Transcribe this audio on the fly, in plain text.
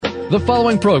The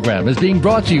following program is being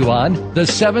brought to you on the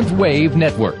Seventh Wave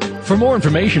Network. For more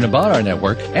information about our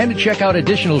network and to check out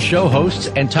additional show hosts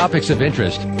and topics of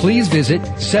interest, please visit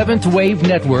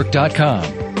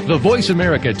seventhwavenetwork.com. The Voice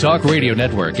America Talk Radio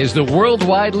Network is the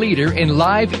worldwide leader in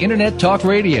live Internet talk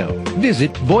radio.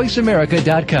 Visit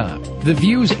voiceamerica.com. The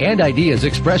views and ideas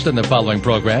expressed on the following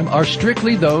program are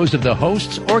strictly those of the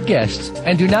hosts or guests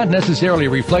and do not necessarily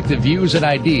reflect the views and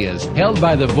ideas held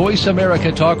by the Voice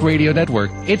America Talk Radio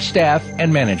Network, its staff,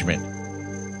 and management.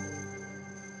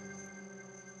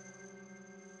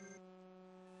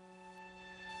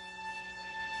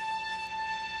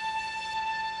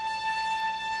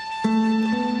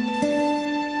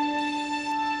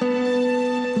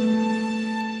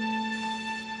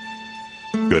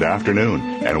 Good afternoon,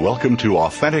 and welcome to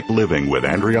Authentic Living with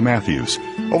Andrea Matthews.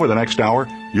 Over the next hour,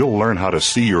 you'll learn how to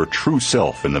see your true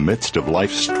self in the midst of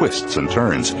life's twists and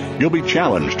turns. You'll be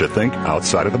challenged to think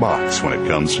outside of the box when it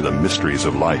comes to the mysteries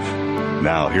of life.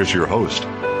 Now, here's your host,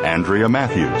 Andrea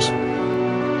Matthews.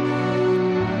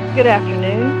 Good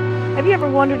afternoon. Have you ever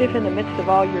wondered if in the midst of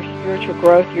all your spiritual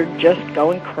growth, you're just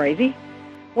going crazy?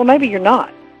 Well, maybe you're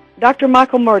not. Dr.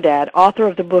 Michael Mirdad, author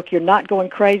of the book, You're Not Going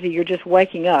Crazy, You're Just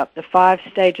Waking Up, The 5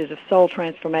 Stages of Soul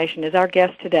Transformation, is our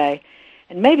guest today,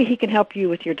 and maybe he can help you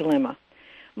with your dilemma.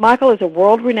 Michael is a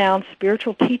world-renowned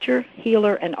spiritual teacher,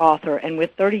 healer, and author, and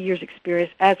with 30 years'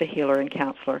 experience as a healer and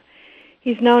counselor.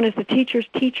 He's known as the teacher's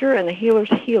teacher and the healer's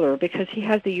healer because he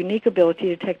has the unique ability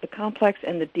to take the complex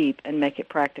and the deep and make it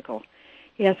practical.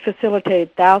 He has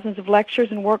facilitated thousands of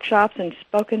lectures and workshops and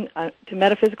spoken to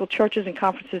metaphysical churches and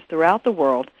conferences throughout the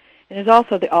world, and is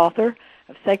also the author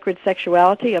of Sacred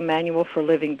Sexuality, a manual for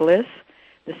living bliss,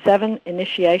 the 7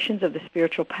 initiations of the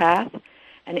spiritual path,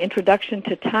 an introduction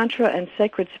to Tantra and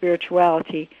sacred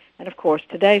spirituality, and of course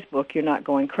today's book, You're Not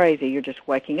Going Crazy, You're Just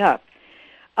Waking Up.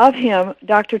 Of him,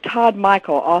 Dr. Todd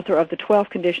Michael, author of The 12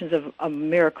 Conditions of a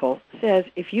Miracle, says,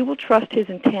 if you will trust his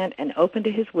intent and open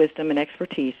to his wisdom and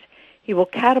expertise, he will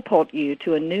catapult you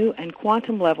to a new and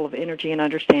quantum level of energy and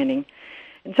understanding.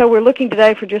 And so we're looking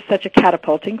today for just such a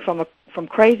catapulting from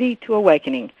crazy to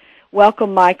awakening.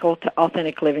 Welcome, Michael, to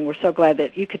Authentic Living. We're so glad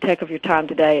that you could take of your time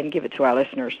today and give it to our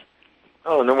listeners.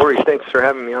 Oh, no worries. Thanks for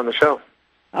having me on the show.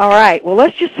 All right. Well,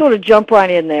 let's just sort of jump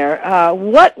right in there.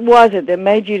 What was it that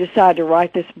made you decide to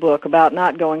write this book about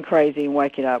not going crazy and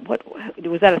waking up? What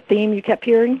was that a theme you kept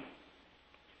hearing?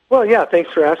 Well, yeah,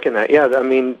 thanks for asking that. Yeah, I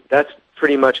mean, that's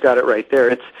pretty much got it right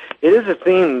there. It is a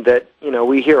theme that,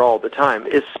 we hear all the time,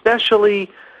 especially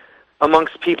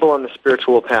amongst people on the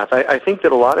spiritual path. I think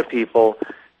that a lot of people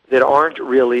that aren't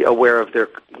really aware of their,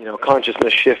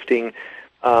 consciousness shifting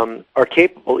are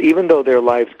capable, even though their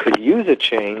lives could use a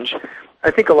change.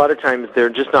 I think a lot of times they're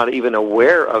just not even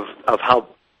aware of how,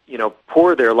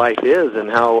 poor their life is and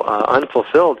how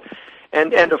unfulfilled.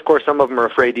 And of course, some of them are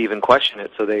afraid to even question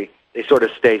it, so they sort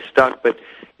of stay stuck. But,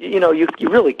 you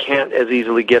really can't as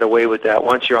easily get away with that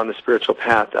once you're on the spiritual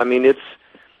path. I mean, it's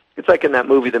like in that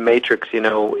movie, The Matrix,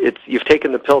 you've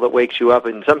taken the pill that wakes you up,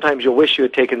 and sometimes you'll wish you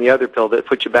had taken the other pill that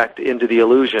puts you back into the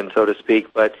illusion, so to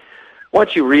speak. But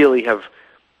once you really have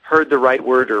heard the right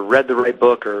word or read the right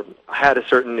book or had a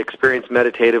certain experience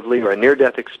meditatively or a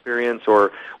near-death experience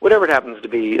or whatever it happens to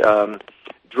be,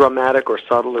 dramatic or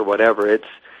subtle or whatever, it's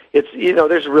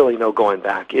there's really no going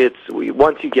back.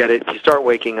 Once you get it, you start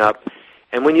waking up,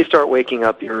 and when you start waking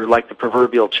up, you're like the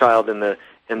proverbial child in the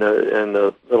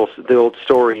old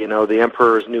story, the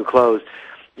emperor's new clothes.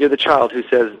 You're the child who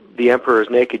says the emperor is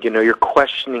naked. You're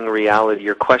questioning reality.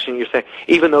 You're saying,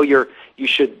 even though you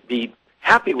should be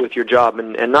happy with your job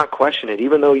and not question it,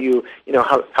 even though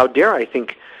how dare I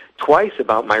think twice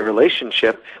about my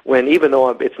relationship when even though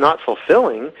it's not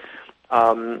fulfilling,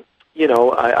 I'm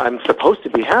supposed to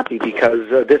be happy because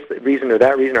this reason or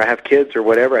that reason, or I have kids or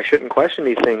whatever. I shouldn't question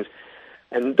these things.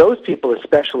 And those people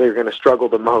especially are going to struggle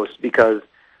the most because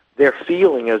they're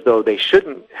feeling as though they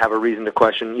shouldn't have a reason to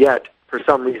question, yet for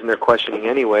some reason they're questioning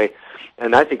anyway.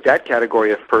 And I think that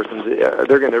category of persons,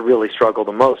 they're going to really struggle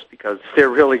the most because they're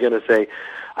really going to say,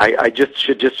 I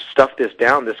should just stuff this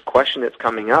down, this question that's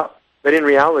coming up. But in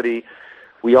reality,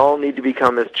 we all need to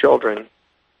become as children,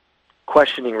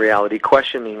 questioning reality,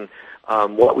 questioning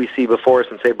what we see before us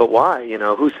and say, but why?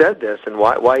 Who said this? And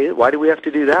why do we have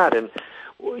to do that? And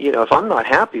if I'm not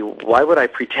happy, why would I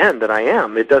pretend that I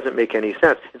am? It doesn't make any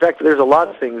sense. In fact, there's a lot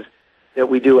of things that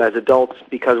we do as adults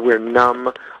because we're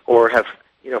numb or have,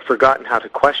 forgotten how to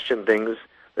question things.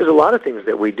 There's a lot of things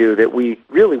that we do that we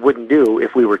really wouldn't do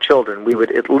if we were children. We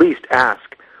would at least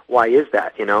ask, why is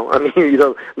that, I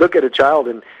mean, look at a child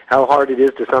and how hard it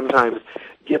is to sometimes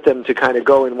get them to kind of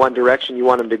go in one direction you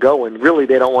want them to go, and really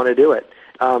they don't want to do it.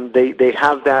 They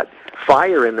have that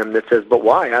fire in them that says, "But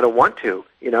why? I don't want to."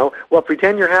 Well,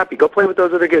 pretend you're happy. Go play with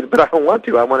those other kids, but I don't want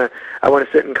to. I want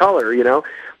to sit in color.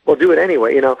 Well, do it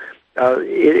anyway.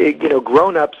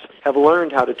 Grown-ups have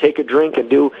learned how to take a drink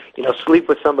and sleep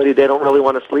with somebody they don't really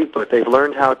want to sleep with. They've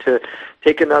learned how to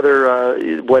take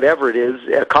another, whatever it is,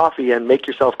 a coffee, and make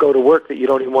yourself go to work that you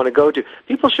don't even want to go to.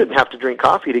 People shouldn't have to drink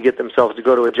coffee to get themselves to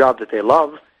go to a job that they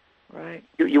love. Right.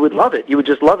 You would love it. You would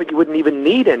just love it. You wouldn't even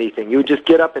need anything. You would just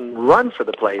get up and run for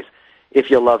the place if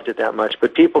you loved it that much.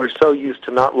 But people are so used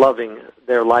to not loving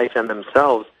their life and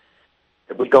themselves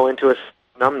that we go into a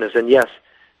numbness. And yes,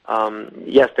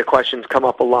 the questions come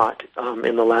up a lot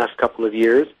in the last couple of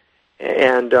years.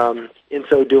 And in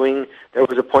so doing, there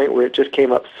was a point where it just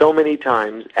came up so many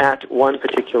times at one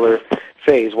particular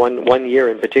phase, one year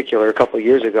in particular, a couple of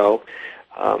years ago,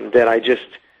 that I just,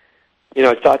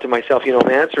 I thought to myself, I'm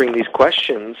answering these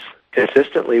questions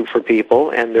consistently for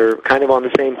people, and they're kind of on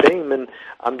the same theme, and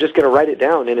I'm just going to write it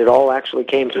down, and it all actually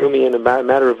came through me in a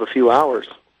matter of a few hours.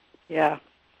 Yeah.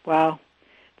 Wow.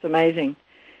 It's amazing.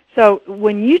 So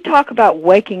when you talk about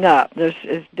waking up, there's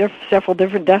several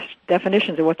different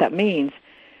definitions of what that means.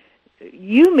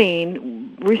 You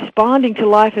mean responding to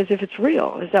life as if it's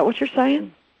real. Is that what you're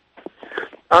saying?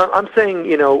 I'm saying,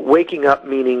 waking up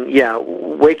meaning,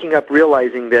 waking up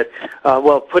realizing that,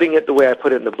 putting it the way I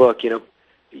put it in the book,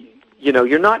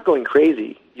 you're not going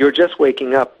crazy. You're just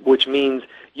waking up, which means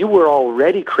you were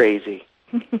already crazy.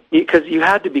 Because you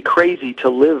had to be crazy to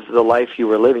live the life you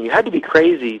were living. You had to be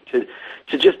crazy to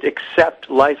just accept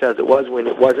life as it was when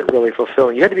it wasn't really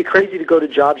fulfilling. You had to be crazy to go to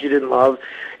jobs you didn't love,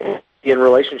 in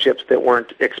relationships that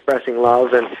weren't expressing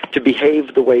love, and to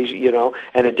behave the ways,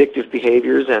 and addictive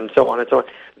behaviors and so on and so on.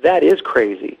 That is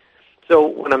crazy. So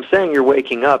when I'm saying you're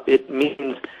waking up, it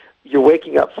means you're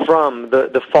waking up from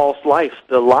the false life,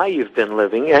 the lie you've been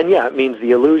living, and it means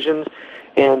the illusions,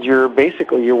 and you're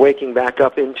waking back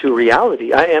up into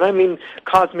reality. I mean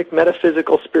cosmic,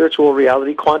 metaphysical, spiritual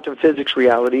reality, quantum physics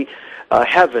reality,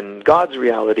 heaven, God's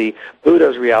reality,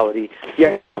 Buddha's reality.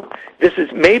 Yeah, this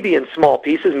is maybe in small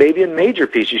pieces, maybe in major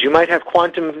pieces. You might have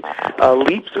quantum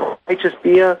leaps, or it might just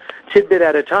be a tidbit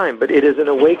at a time, but it is an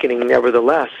awakening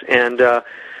nevertheless. And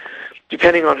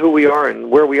depending on who we are and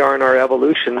where we are in our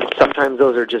evolution, sometimes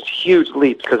those are just huge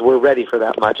leaps because we're ready for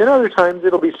that much. And other times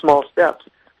it'll be small steps.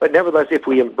 But nevertheless, if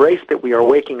we embrace that we are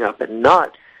waking up and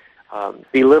not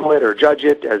belittle it or judge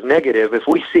it as negative, if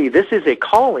we see this is a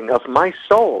calling of my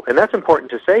soul, and that's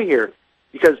important to say here,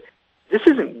 because this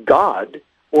isn't God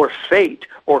or fate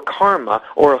or karma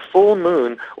or a full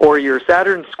moon or your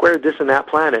Saturn squared this and that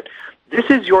planet. This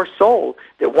is your soul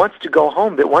that wants to go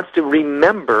home, that wants to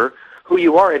remember who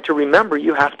you are, and to remember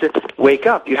you have to wake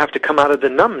up. You have to come out of the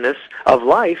numbness of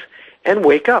life and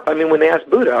wake up. I mean, when they asked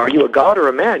Buddha, are you a god or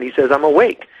a man? He says, I'm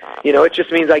awake. It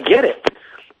just means I get it.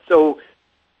 So,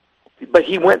 but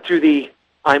he went through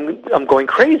I'm going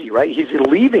crazy, right? He's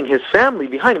leaving his family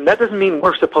behind him. That doesn't mean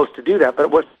we're supposed to do that, but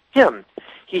it was him.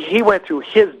 He went through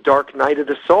his dark night of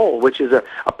the soul, which is a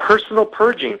personal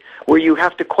purging where you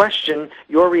have to question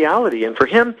your reality. And for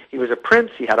him, he was a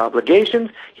prince. He had obligations.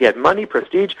 He had money,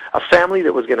 prestige, a family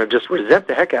that was going to just resent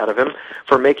the heck out of him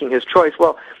for making his choice.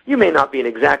 Well, you may not be in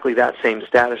exactly that same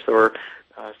status or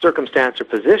circumstance or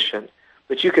position,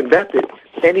 but you can bet that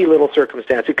any little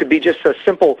circumstance, it could be just a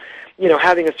simple,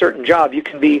 having a certain job. You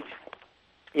can be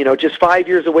just 5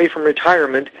 years away from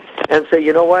retirement and say,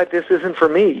 you know what, this isn't for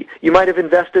me. You might have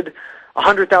invested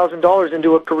 $100,000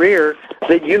 into a career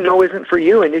that isn't for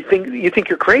you, and you think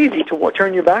you're crazy to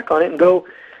turn your back on it and go,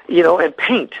 and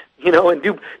paint, and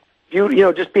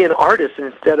just be an artist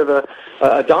instead of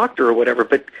a doctor or whatever.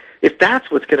 But if that's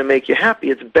what's going to make you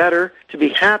happy, it's better to be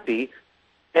happy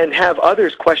and have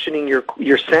others questioning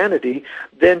your sanity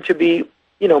than to be,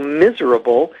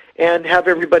 miserable and have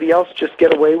everybody else just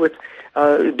get away with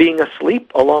being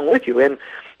asleep along with you. And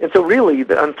so really,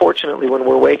 unfortunately, when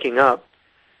we're waking up,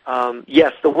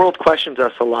 yes, the world questions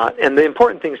us a lot. And the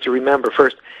important things to remember,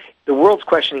 first, the world's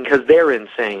questioning because they're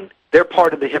insane. They're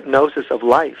part of the hypnosis of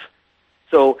life.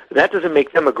 So that doesn't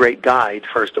make them a great guide,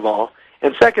 first of all.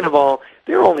 And second of all,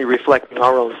 they're only reflecting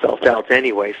our own self-doubts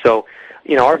anyway. So,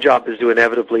 our job is to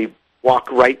inevitably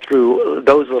walk right through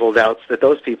those little doubts that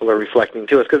those people are reflecting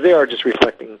to us, because they are just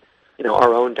reflecting,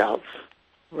 our own doubts.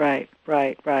 Right.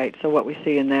 So what we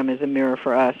see in them is a mirror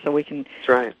for us, so we can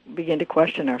begin to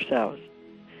question ourselves.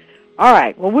 All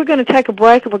right, well, we're going to take a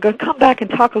break, and we're going to come back and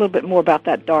talk a little bit more about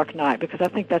that dark night, because I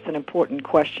think that's an important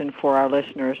question for our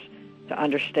listeners to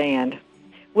understand.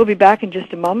 We'll be back in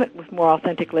just a moment with more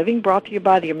Authentic Living, brought to you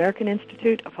by the American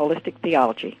Institute of Holistic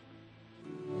Theology.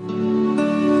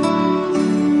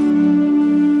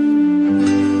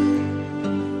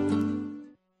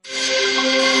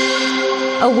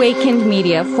 Awakened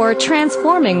media for a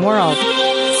transforming world.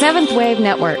 Seventh Wave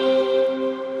Network.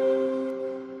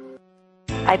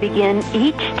 I begin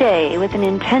each day with an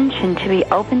intention to be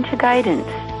open to guidance,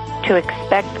 to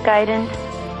expect guidance,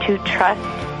 to trust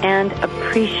and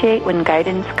appreciate when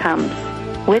guidance comes.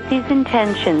 With these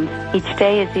intentions, each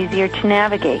day is easier to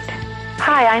navigate.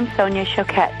 Hi, I'm Sonia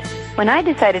Choquette. When I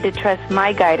decided to trust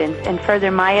my guidance and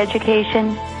further my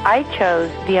education, I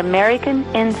chose the American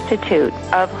Institute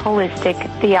of Holistic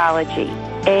Theology,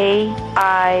 AIHT,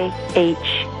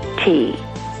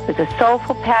 with a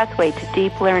soulful pathway to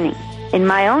deep learning. In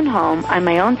my own home, on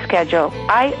my own schedule,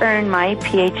 I earned my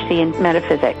PhD in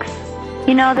metaphysics.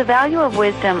 You know, the value of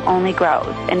wisdom only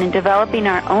grows, and in developing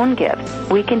our own gifts,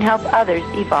 we can help others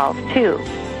evolve too.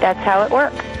 That's how it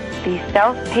works. These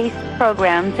self-paced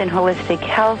programs in holistic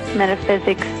health,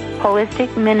 metaphysics,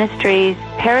 holistic ministries,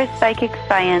 parapsychic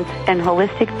science, and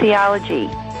holistic theology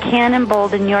can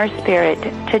embolden your spirit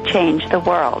to change the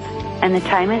world. And the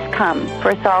time has come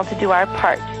for us all to do our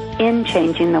part in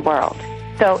changing the world.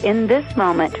 So in this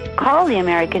moment, call the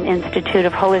American Institute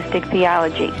of Holistic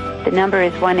Theology. The number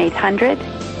is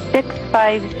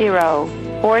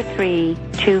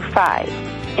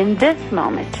 1-800-650-4325. In this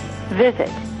moment, visit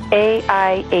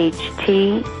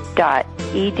aiht.edu.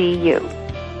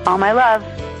 All my love.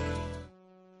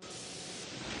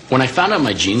 When I found out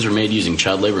my jeans were made using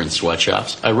child labor in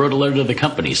sweatshops, I wrote a letter to the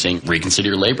company saying, reconsider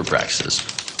your labor practices.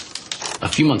 A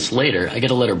few months later, I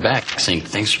get a letter back saying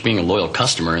thanks for being a loyal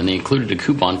customer, and they included a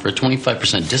coupon for a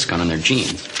 25% discount on their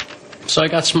jeans. So I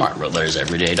got smart, wrote letters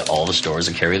every day to all the stores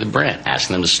that carry the brand,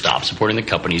 asking them to stop supporting the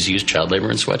companies who use child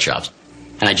labor in sweatshops.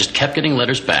 And I just kept getting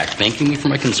letters back thanking me for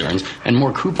my concerns and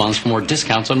more coupons for more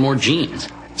discounts on more jeans.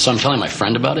 So I'm telling my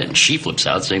friend about it, and she flips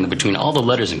out, saying that between all the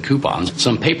letters and coupons,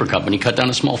 some paper company cut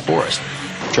down a small forest,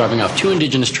 driving off 2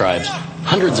 indigenous tribes,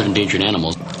 hundreds of endangered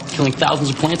animals, killing thousands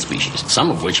of plant species,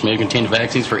 some of which may have contained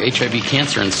vaccines for HIV,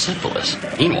 cancer, and syphilis.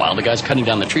 Meanwhile, the guys cutting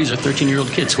down the trees are 13-year-old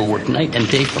kids who will work night and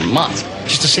day for months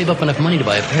just to save up enough money to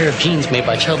buy a pair of jeans made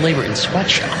by child labor in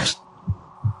sweatshops.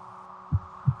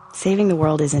 Saving the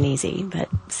world isn't easy, but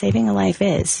saving a life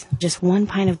is. Just 1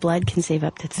 pint of blood can save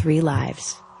up to 3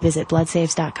 lives. Visit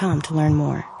bloodsaves.com to learn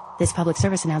more. This public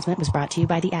service announcement was brought to you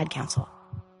by the Ad Council.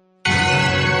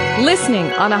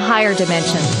 Listening on a higher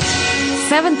dimension.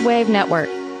 Seventh Wave Network.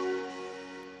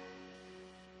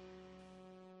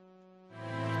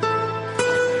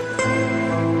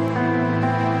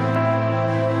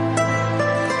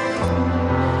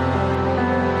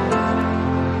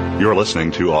 You're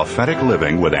listening to Authentic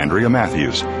Living with Andrea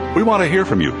Matthews. We want to hear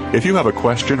from you. If you have a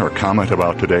question or comment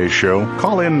about today's show,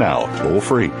 call in now,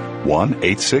 toll-free,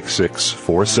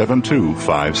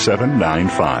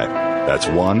 1-866-472-5795. That's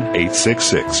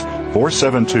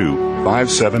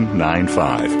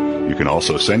 1-866-472-5795. You can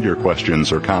also send your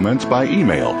questions or comments by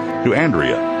email to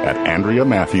Andrea at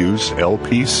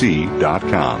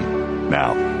AndreaMatthewsLPC.com.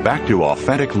 Now, back to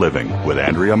Authentic Living with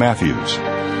Andrea Matthews.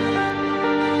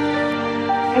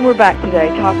 And we're back today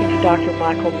talking to Dr.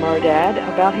 Michael Mirdad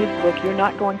about his book, You're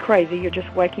Not Going Crazy, You're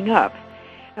Just Waking Up.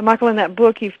 And Michael, in that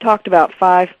book, you've talked about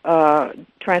 5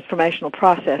 transformational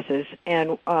processes,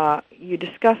 and you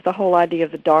discussed the whole idea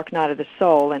of the dark night of the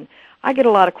soul. And I get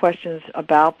a lot of questions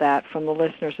about that from the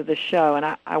listeners of this show, and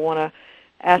I want to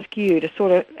ask you to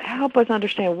sort of help us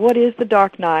understand what is the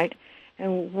dark night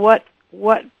and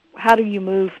how do you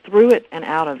move through it and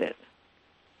out of it?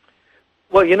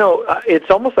 Well, you know, it's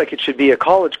almost like it should be a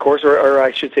college course, or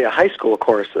I should say a high school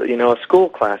course, a school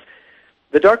class.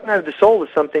 The dark night of the soul is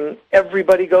something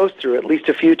everybody goes through at least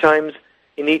a few times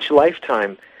in each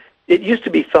lifetime. It used to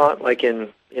be thought, like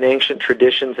in ancient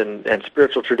traditions and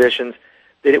spiritual traditions,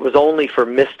 that it was only for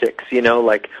mystics,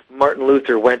 like Martin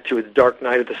Luther went through the dark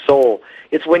night of the soul.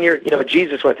 It's when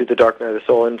Jesus went through the dark night of the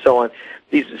soul and so on.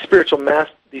 These spiritual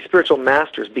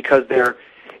masters, because they're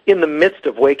in the midst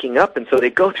of waking up, and so they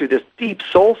go through this deep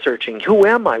soul searching. Who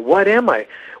am I? What am I?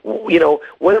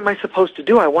 What am I supposed to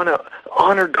do? I want to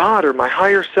honor God or my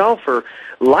higher self or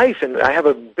life, and I have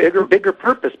a bigger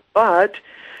purpose, but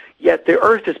yet the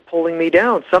earth is pulling me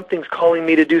down. Something's calling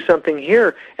me to do something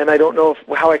here, and I don't know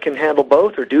how I can handle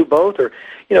both or do both. Or,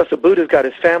 so Buddha's got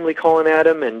his family calling at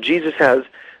him, and Jesus has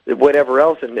whatever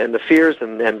else, and the fears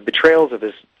and betrayals of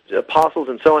his apostles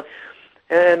and so on.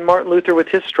 And Martin Luther with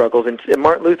his struggles. And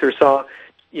Martin Luther saw,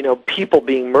 people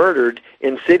being murdered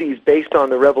in cities based on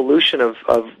the revolution of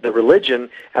the religion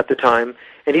at the time.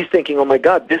 And he's thinking, oh, my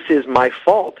God, this is my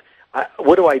fault.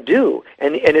 What do I do?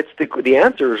 And it's the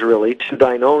answer is really to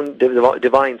thine own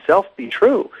divine self be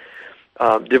true,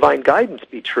 divine guidance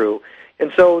be true.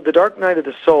 And so the dark night of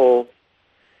the soul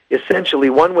essentially,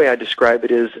 one way I describe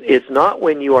it is, it's not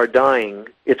when you are dying,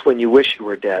 it's when you wish you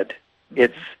were dead.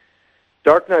 It's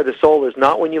dark night of the soul is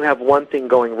not when you have one thing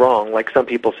going wrong, like some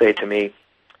people say to me,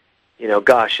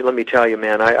 gosh, let me tell you,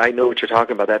 man, I know what you're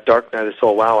talking about, that dark night of the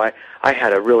soul. Wow, I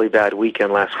had a really bad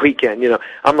weekend last weekend.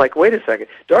 I'm like, wait a second.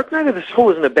 Dark night of the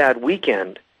soul isn't a bad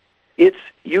weekend. It's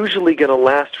usually going to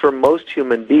last for most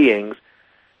human beings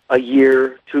a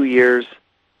year, 2 years.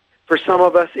 For some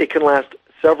of us, it can last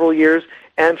several years.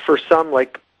 And for some,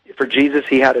 like for Jesus,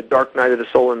 he had a dark night of the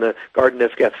soul in the Garden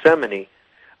of Gethsemane.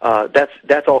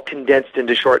 That's all condensed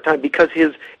into short time because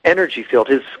his energy field,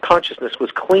 his consciousness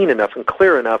was clean enough and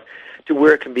clear enough to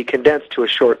where it can be condensed to a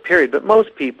short period. But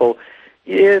most people,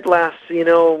 it lasts,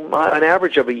 an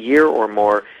average of a year or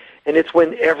more, and it's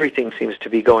when everything seems to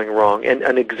be going wrong. And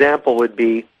an example would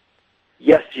be,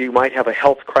 yes, you might have a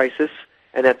health crisis,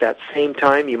 and at that same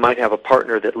time you might have a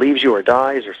partner that leaves you or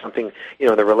dies or something,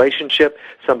 in the relationship,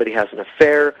 somebody has an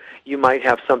affair, you might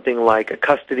have something like a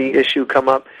custody issue come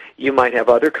up, you might have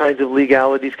other kinds of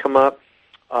legalities come up,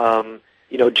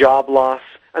 job loss.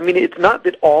 I mean, it's not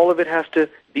that all of it has to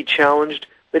be challenged,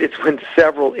 but it's when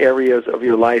several areas of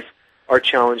your life are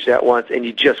challenged at once and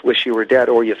you just wish you were dead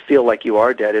or you feel like you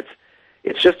are dead.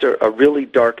 It's just a really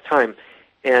dark time.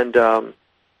 And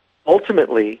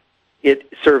ultimately,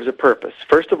 it serves a purpose.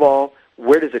 First of all,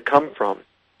 where does it come from?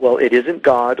 Well, it isn't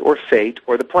God or fate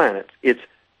or the planets. It's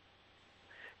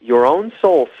your own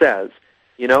soul says,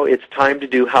 it's time to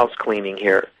do house cleaning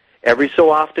here. Every so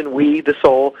often, we, the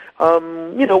soul,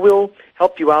 we'll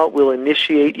help you out, we'll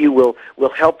initiate you, we'll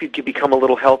help you to become a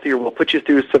little healthier, we'll put you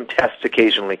through some tests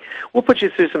occasionally. We'll put you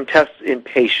through some tests in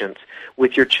patience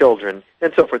with your children,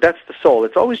 and so forth. That's the soul.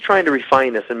 It's always trying to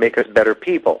refine us and make us better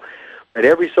people. But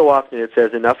every so often it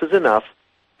says, enough is enough,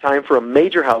 time for a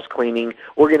major house cleaning,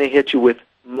 we're going to hit you with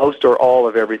most or all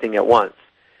of everything at once.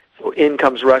 So in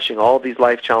comes rushing, all of these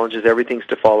life challenges, everything seems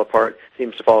to fall apart,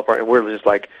 and we're just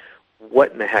like,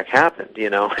 what in the heck happened,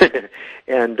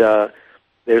 And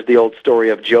there's the old story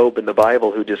of Job in the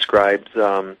Bible who describes,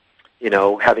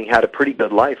 having had a pretty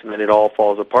good life, and then it all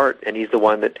falls apart, and he's the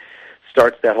one that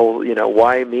starts that whole,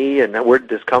 why me, and where did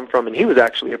this come from? And he was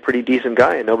actually a pretty decent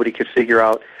guy, and nobody could figure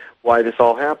out why this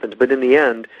all happened. But in the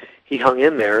end, he hung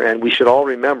in there, and we should all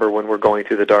remember when we're going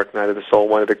through the dark night of the soul,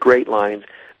 one of the great lines,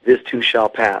 this too shall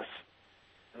pass.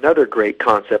 Another great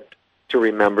concept to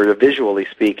remember, visually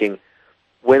speaking,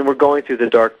 when we're going through the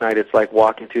dark night, it's like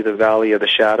walking through the valley of the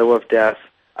shadow of death.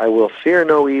 I will fear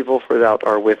no evil, for thou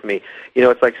art with me.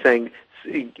 It's like saying,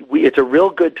 it's a real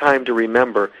good time to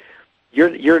remember,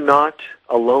 you're not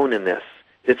alone in this.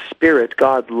 It's Spirit,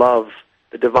 God, love,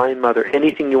 the Divine Mother,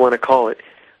 anything you want to call it.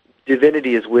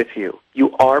 Divinity is with you.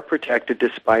 You are protected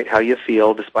despite how you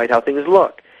feel, despite how things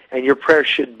look. And your prayer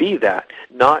should be that,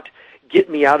 not get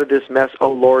me out of this mess,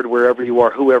 oh Lord, wherever you are,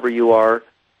 whoever you are,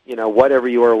 whatever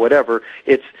you are, whatever.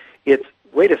 It's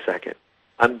wait a second.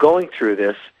 I'm going through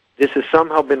this. This has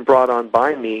somehow been brought on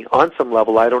by me on some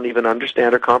level I don't even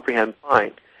understand or comprehend.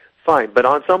 Fine. But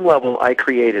on some level, I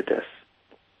created this.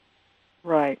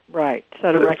 Right.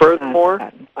 So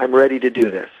furthermore, I'm ready to do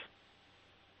this.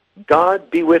 God,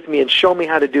 be with me and show me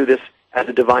how to do this as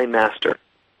a divine master.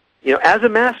 As a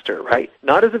master, right?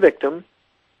 Not as a victim.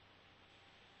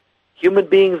 Human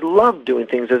beings love doing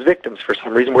things as victims for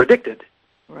some reason. We're addicted.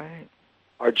 Right.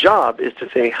 Our job is to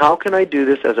say, how can I do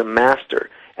this as a master?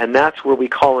 And that's where we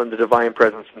call in the divine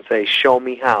presence and say, show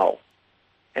me how.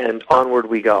 And onward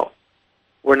we go.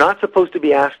 We're not supposed to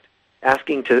be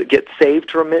asking to get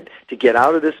saved from it, to get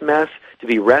out of this mess, to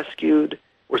be rescued.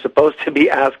 We're supposed to be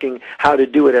asking how to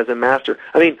do it as a master.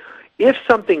 I mean, if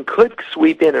something could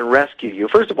sweep in and rescue you,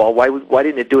 first of all, why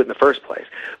didn't it do it in the first place?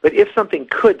 But if something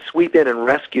could sweep in and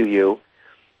rescue you,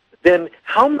 then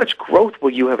how much growth will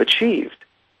you have achieved?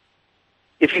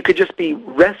 If you could just be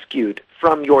rescued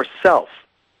from yourself.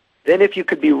 Then if you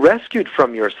could be rescued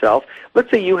from yourself,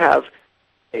 let's say you have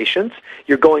patience,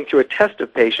 you're going through a test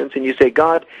of patience, and you say,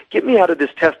 God, get me out of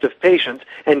this test of patience,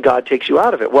 and God takes you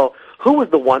out of it. Well, who was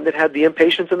the one that had the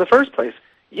impatience in the first place?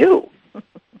 You.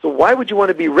 So why would you want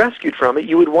to be rescued from it?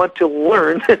 You would want to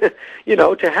learn,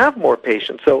 to have more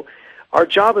patience. So our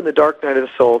job in the dark night of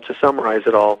the soul, to summarize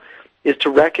it all, is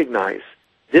to recognize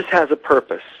this has a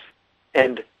purpose.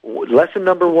 And lesson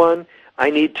number one, I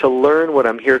need to learn what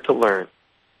I'm here to learn.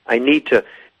 I need to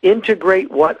integrate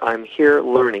what I'm here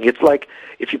learning. It's like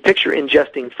if you picture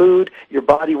ingesting food, your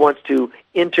body wants to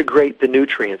integrate the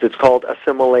nutrients. It's called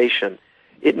assimilation.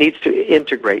 It needs to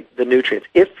integrate the nutrients.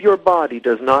 If your body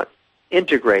does not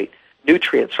integrate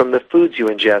nutrients from the foods you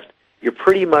ingest, you're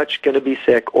pretty much going to be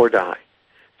sick or die.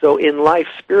 So in life,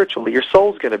 spiritually, your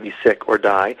soul's going to be sick or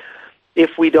die.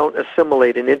 if we don't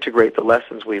assimilate and integrate the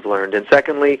lessons we've learned. And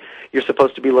secondly, you're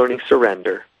supposed to be learning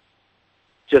surrender.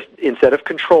 Just instead of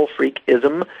control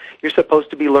freakism, you're supposed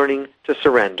to be learning to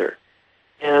surrender.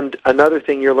 And another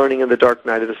thing you're learning in the dark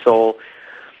night of the soul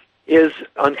is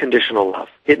unconditional love.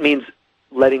 It means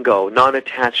letting go,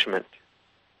 non-attachment.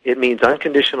 It means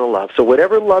unconditional love. So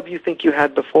whatever love you think you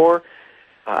had before,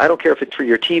 I don't care if it's for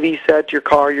your TV set, your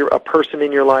car, a person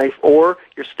in your life, or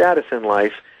your status in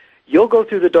life, you'll go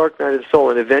through the dark night of the soul,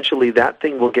 and eventually that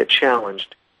thing will get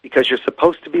challenged because you're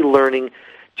supposed to be learning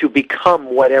to become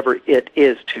whatever it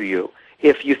is to you.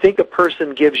 If you think a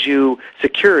person gives you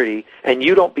security and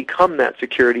you don't become that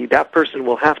security, that person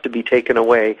will have to be taken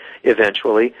away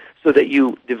eventually so that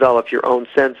you develop your own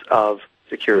sense of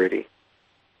security.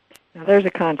 Now, there's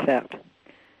a concept.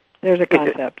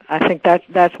 I think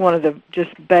that's one of the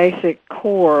just basic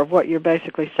core of what you're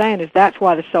basically saying is that's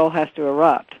why the soul has to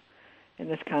erupt in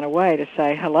this kind of way to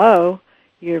say, hello,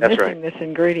 you're missing this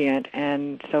ingredient,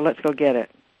 and so let's go get it.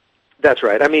 That's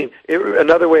right. I mean,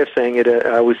 another way of saying it,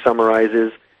 I always summarize,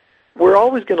 is we're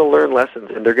always going to learn lessons,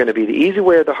 and they're going to be the easy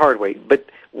way or the hard way. But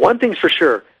one thing's for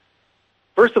sure.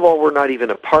 First of all, we're not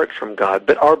even apart from God,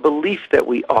 but our belief that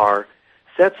we are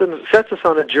sets us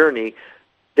on a journey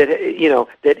that,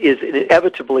 that is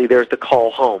inevitably there's the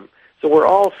call home. So we're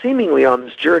all seemingly on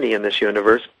this journey in this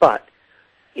universe, but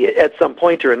at some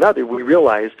point or another, we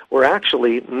realize we're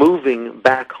actually moving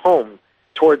back home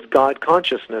towards God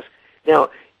consciousness. Now,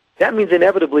 that means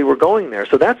inevitably we're going there.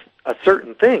 So that's a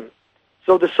certain thing.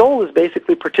 So the soul is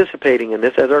basically participating in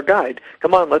this as our guide.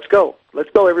 Come on, let's go.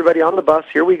 Let's go, everybody, on the bus.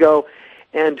 Here we go.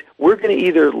 And we're going to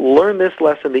either learn this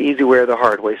lesson the easy way or the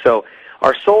hard way. So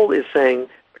our soul is saying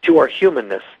to our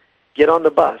humanness, get on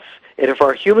the bus. And if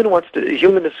our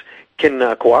humanness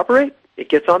can cooperate, it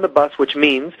gets on the bus, which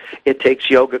means it takes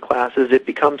yoga classes, it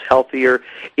becomes healthier,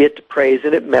 it prays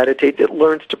and it meditates, it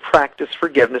learns to practice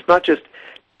forgiveness, not just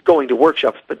going to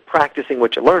workshops, but practicing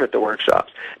what you learn at the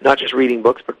workshops, not just reading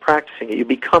books, but practicing it. You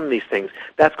become these things.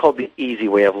 That's called the easy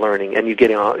way of learning, and you're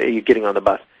getting on the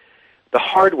bus. The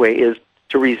hard way is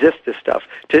to resist this stuff,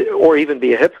 or even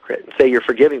be a hypocrite and say you're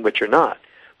forgiving, but you're not.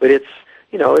 But it's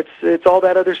all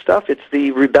that other stuff. It's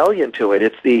the rebellion to it.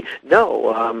 It's the,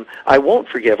 no, I won't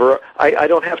forgive, or I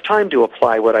don't have time to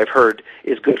apply what I've heard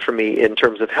is good for me in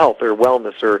terms of health or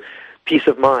wellness or peace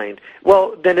of mind.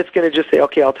 Well, then it's going to just say,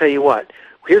 okay, I'll tell you what.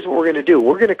 Here's what we're going to do.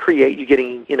 We're going to create you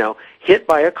getting, hit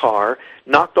by a car,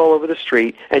 knocked all over the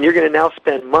street, and you're going to now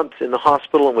spend months in the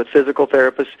hospital and with physical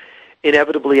therapists,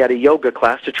 inevitably at a yoga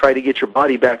class to try to get your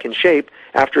body back in shape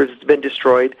after it's been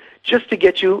destroyed, just to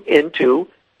get you into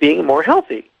being more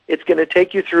healthy. It's going to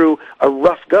take you through a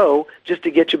rough go just to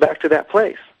get you back to that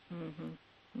place.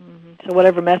 Mm-hmm. Mm-hmm. So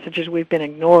whatever messages we've been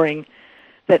ignoring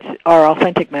that are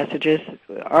authentic messages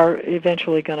are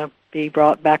eventually going to be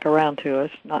brought back around to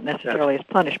us, not necessarily as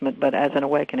punishment, but as an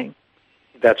awakening.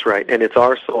 That's right, and it's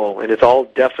our soul, and it's all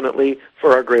definitely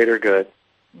for our greater good.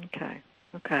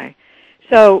 Okay.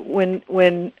 So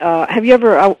when have you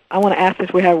ever? I want to ask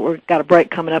this. We've got a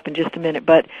break coming up in just a minute,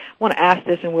 but I want to ask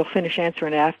this, and we'll finish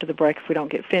answering it after the break if we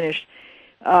don't get finished.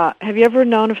 Have you ever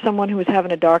known of someone who was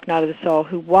having a dark night of the soul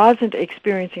who wasn't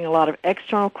experiencing a lot of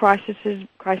external crises,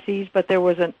 but there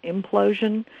was an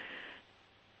implosion,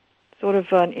 sort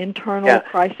of an internal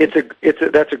crisis?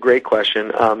 That's a great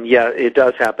question. It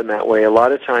does happen that way. A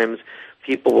lot of times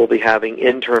people will be having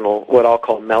internal, what I'll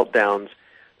call meltdowns,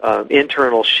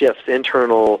 internal shifts,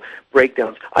 internal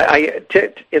breakdowns.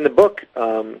 In the book,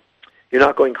 You're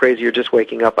Not Going Crazy, You're Just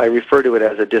Waking Up, I refer to it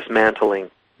as a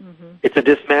dismantling. Mm-hmm. It's a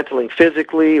dismantling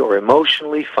physically or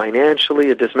emotionally, financially,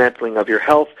 a dismantling of your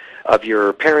health, of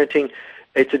your parenting.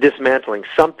 It's a dismantling.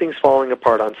 Something's falling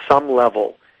apart on some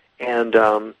level. And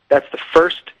that's the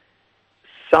first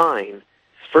sign,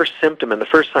 first symptom, and the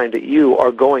first sign that you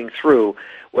are going through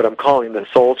what I'm calling the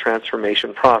soul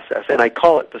transformation process. And I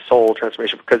call it the soul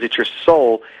transformation because it's your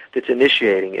soul that's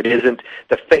initiating. It isn't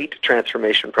the fate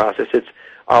transformation process. It's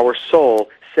our soul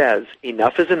says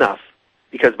enough is enough.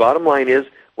 Because bottom line is,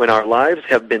 when our lives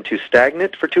have been too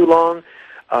stagnant for too long,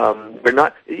 we're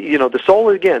not, the soul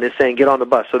again is saying get on the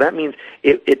bus. So that means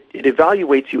it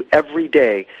evaluates you every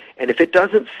day. And if it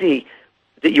doesn't see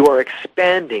that you are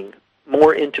expanding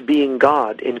more into being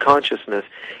God in consciousness,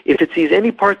 if it sees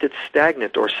any part that's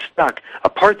stagnant or stuck, a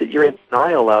part that you're in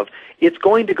denial of, it's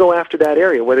going to go after that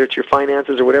area, whether it's your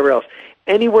finances or whatever else.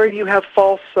 Anywhere you have a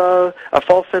false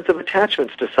sense of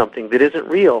attachments to something that isn't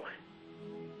real,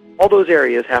 all those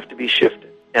areas have to be shifted.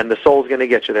 And the soul's going to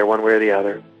get you there one way or the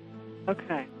other.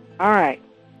 Okay. All right.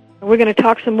 We're going to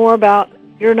talk some more about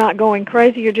You're Not Going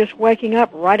Crazy, You're Just Waking Up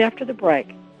right after the break.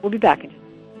 We'll be back in just a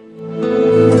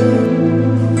minute.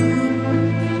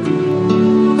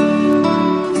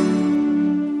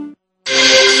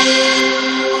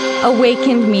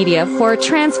 Awakened media for a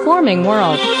transforming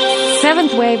world.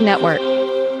 Seventh Wave Network.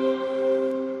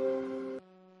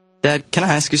 Dad, can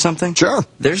I ask you something? Sure.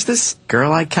 There's this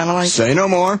girl I kind of like. Say no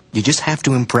more. You just have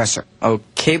to impress her.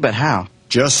 Okay, but how?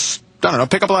 Just, I don't know,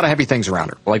 pick up a lot of heavy things around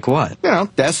her. Like what? You know,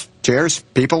 desks, chairs,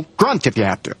 people. Grunt if you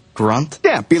have to. Grunt?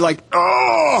 Yeah, be like,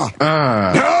 oh!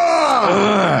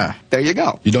 There you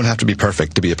go. You don't have to be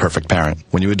perfect to be a perfect parent.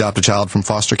 When you adopt a child from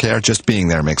foster care, just being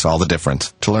there makes all the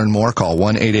difference. To learn more, call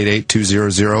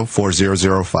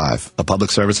 1-888-200-4005. A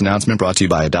public service announcement brought to you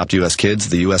by Adopt U.S. Kids,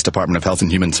 the U.S. Department of Health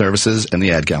and Human Services, and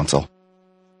the Ad Council.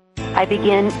 I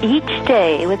begin each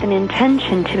day with an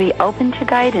intention to be open to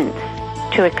guidance,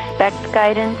 to expect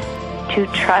guidance, to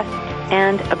trust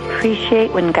and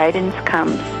appreciate when guidance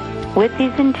comes. With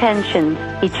these intentions,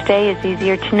 each day is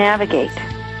easier to navigate.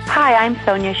 Hi, I'm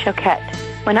Sonia Choquette.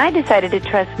 When I decided to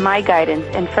trust my guidance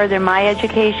and further my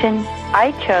education,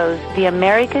 I chose the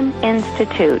American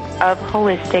Institute of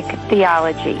Holistic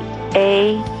Theology,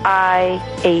 AIHT,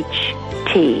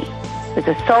 with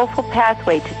a soulful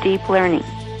pathway to deep learning.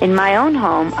 In my own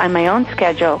home, on my own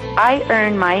schedule, I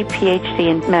earned my PhD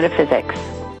in metaphysics.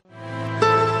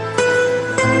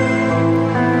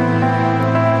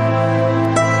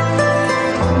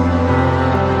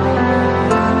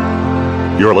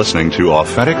 You're listening to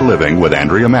Authentic Living with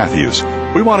Andrea Matthews.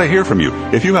 We want to hear from you.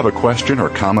 If you have a question or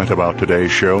comment about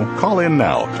today's show, call in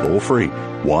now, toll free,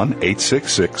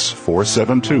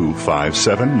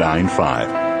 1-866-472-5795.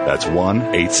 That's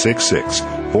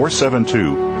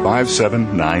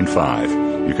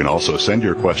 1-866-472-5795. You can also send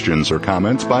your questions or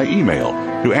comments by email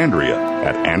to Andrea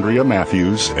at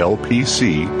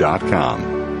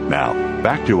AndreaMatthewsLPC.com. Now,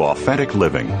 back to Authentic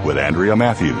Living with Andrea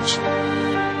Matthews.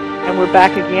 And we're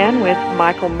back again with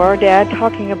Michael Mirdad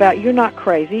talking about you're not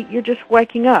crazy, you're just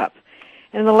waking up.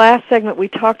 And in the last segment, we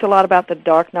talked a lot about the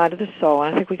dark night of the soul,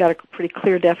 and I think we got a pretty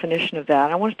clear definition of that.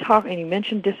 I want to talk, and you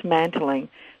mentioned dismantling,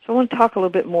 so I want to talk a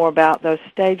little bit more about those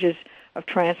stages of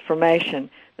transformation.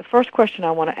 The first question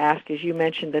I want to ask is, you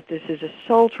mentioned that this is a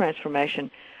soul transformation.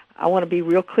 I want to be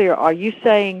real clear. Are you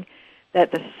saying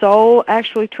that the soul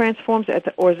actually transforms,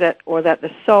 or that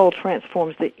the soul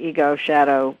transforms the ego,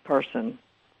 shadow person?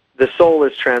 The soul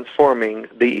is transforming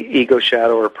the ego,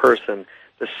 shadow, or person.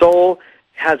 The soul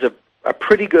has a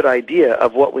pretty good idea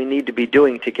of what we need to be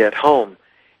doing to get home.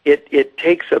 It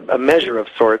takes a measure of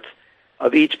sorts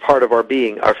of each part of our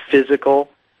being, our physical,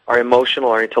 our emotional,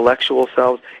 our intellectual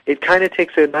selves. It kind of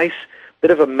takes a nice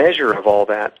bit of a measure of all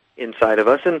that inside of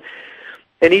us. And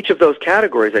each of those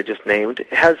categories I just named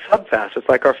has subfacets.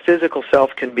 Like our physical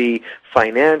self can be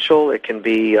financial, it can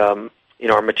be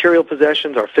our material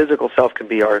possessions. Our physical self can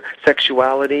be our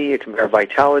sexuality, it can be our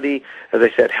vitality, as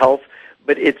I said, health.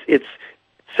 But it's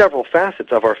several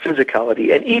facets of our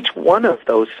physicality, and each one of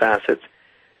those facets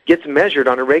gets measured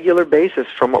on a regular basis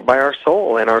by our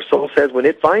soul. And our soul says when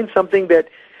it finds something that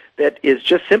is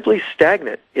just simply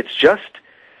stagnant, it's just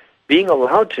being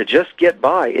allowed to just get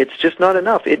by, it's just not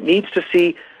enough. It needs to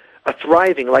see a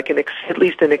thriving, like at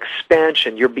least an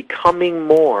expansion. You're becoming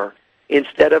more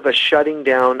instead of a shutting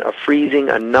down, a freezing,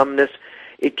 a numbness.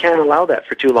 It can't allow that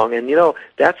for too long. And,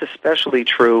 that's especially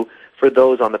true for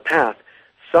those on the path.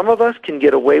 Some of us can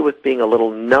get away with being a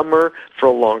little number for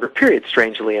a longer period,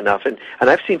 strangely enough. And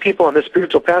I've seen people on the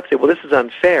spiritual path say, well, this is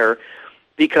unfair,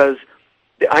 because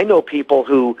I know people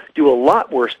who do a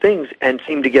lot worse things and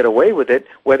seem to get away with it,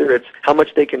 whether it's how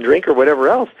much they can drink or whatever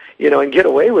else, and get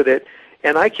away with it.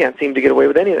 And I can't seem to get away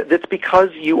with any of it. That's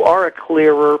because you are a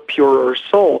clearer, purer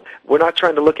soul. We're not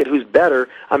trying to look at who's better.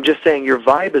 I'm just saying your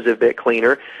vibe is a bit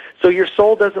cleaner. So your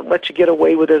soul doesn't let you get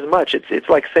away with as much. It's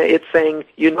like it's saying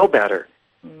you know better.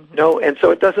 Mm-hmm. And so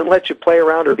it doesn't let you play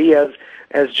around or be as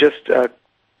just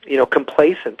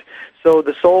complacent. So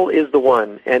the soul is the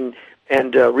one. And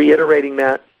reiterating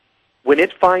that, when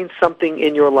it finds something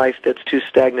in your life that's too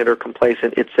stagnant or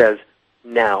complacent, it says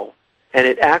now. And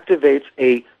it activates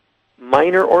a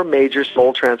minor or major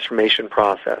soul transformation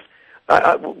process.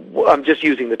 I'm just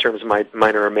using the terms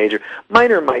minor or major.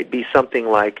 Minor might be something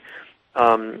like,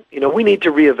 we need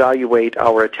to reevaluate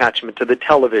our attachment to the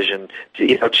television,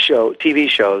 TV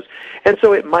shows. And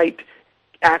so it might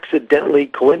accidentally,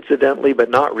 coincidentally, but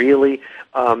not really,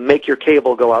 make your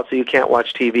cable go out so you can't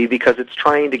watch TV because it's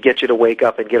trying to get you to wake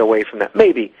up and get away from that.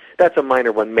 Maybe. That's a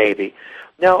minor one, maybe.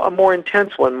 Now, a more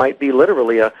intense one might be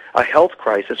literally a health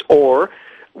crisis, or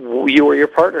you or your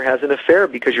partner has an affair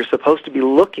because you're supposed to be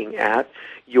looking at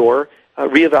your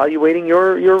reevaluating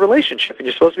your relationship, and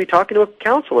you're supposed to be talking to a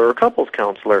counselor or a couples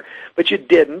counselor, but you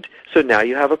didn't, so now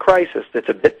you have a crisis that's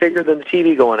a bit bigger than the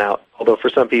TV going out, although for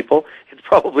some people it's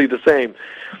probably the same.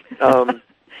 But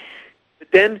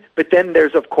then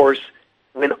there's, of course,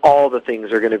 when all the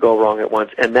things are going to go wrong at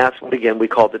once, and that's what, again, we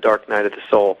call the dark night of the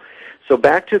soul. So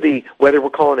back to whether we're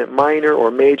calling it minor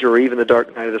or major or even the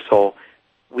dark night of the soul,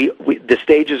 the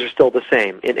stages are still the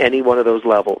same in any one of those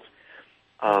levels.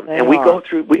 And we go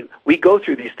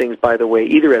through these things, by the way,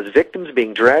 either as victims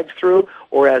being dragged through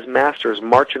or as masters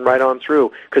marching right on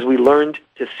through, because we learned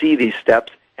to see these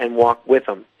steps and walk with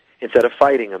them instead of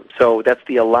fighting them. So that's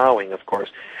the allowing, of course.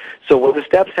 So when the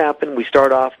steps happen, we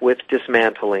start off with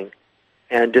dismantling.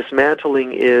 And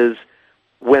dismantling is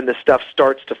when the stuff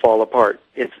starts to fall apart.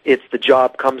 It's the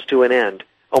job comes to an end.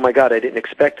 Oh my God, I didn't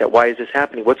expect that. Why is this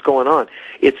happening? What's going on?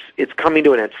 It's coming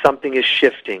to an end. Something is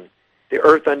shifting. The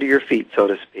earth under your feet, so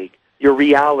to speak. Your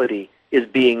reality is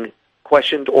being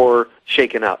questioned or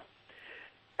shaken up.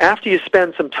 After you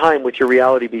spend some time with your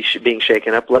reality being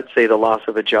shaken up, let's say the loss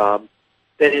of a job,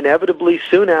 then inevitably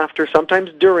soon after,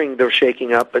 sometimes during the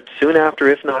shaking up, but soon after,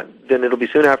 if not, then it'll be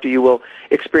soon after, you will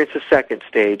experience the second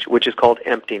stage, which is called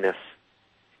emptiness.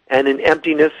 And in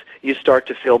emptiness, you start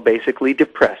to feel basically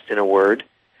depressed, in a word.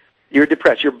 You're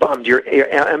depressed, you're bummed, you're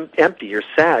empty, you're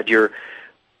sad, you're,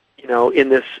 in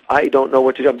this, I don't know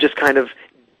what to do, I'm just kind of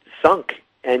sunk.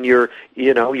 And you're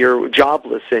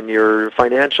jobless, and your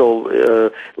financial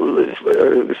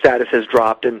status has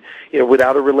dropped, and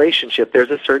without a relationship,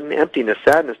 there's a certain emptiness,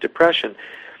 sadness, depression.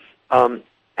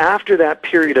 After that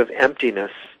period of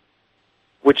emptiness,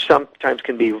 which sometimes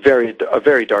can be a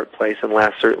very dark place and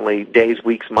lasts certainly days,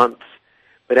 weeks, months,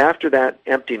 but after that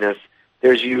emptiness,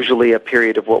 there's usually a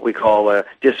period of what we call a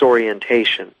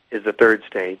disorientation, is the third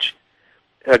stage.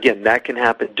 Again, that can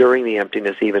happen during the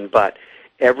emptiness even, but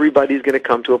everybody's going to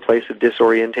come to a place of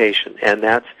disorientation, and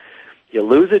that's you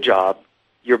lose a job,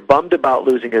 you're bummed about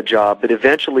losing a job, but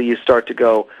eventually you start to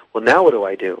go, well, now what do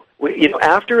I do?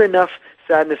 After enough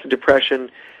sadness and depression,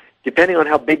 depending on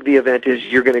how big the event is,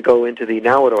 you're going to go into the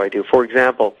now what do I do? For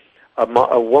example,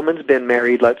 a woman's been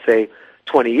married, let's say,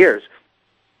 20 years.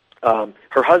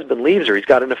 Her husband leaves her. He's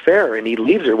got an affair, and he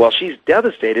leaves her. Well, she's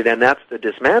devastated, and that's the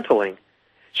dismantling.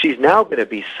 She's now going to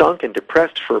be sunk and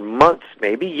depressed for months,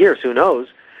 maybe years, who knows.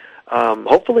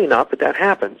 Hopefully not, but that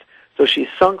happens. So she's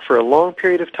sunk for a long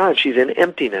period of time. She's in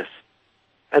emptiness.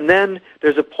 And then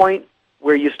there's a point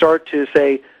where you start to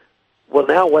say, well,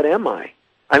 now what am I?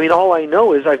 I mean, all I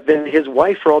know is I've been his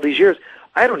wife for all these years.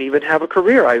 I don't even have a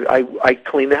career. I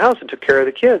cleaned the house and took care of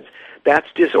the kids. That's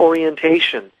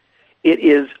disorientation. It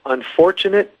is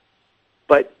unfortunate,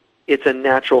 but it's a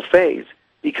natural phase,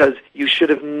 because you should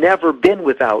have never been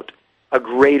without a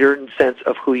greater sense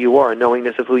of who you are, a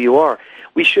knowingness of who you are.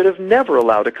 We should have never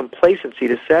allowed a complacency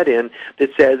to set in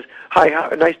that says, hi,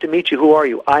 nice to meet you, who are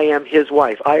you? I am his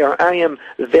wife. I am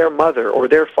their mother or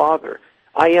their father.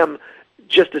 I am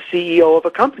just a CEO of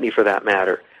a company, for that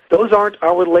matter. Those aren't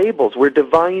our labels. We're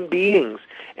divine beings.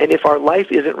 And if our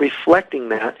life isn't reflecting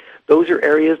that, those are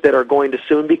areas that are going to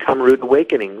soon become rude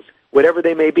awakenings, whatever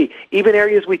they may be. Even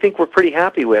areas we think we're pretty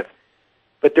happy with,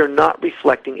 but they're not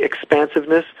reflecting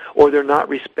expansiveness, or they're not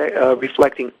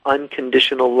reflecting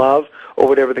unconditional love, or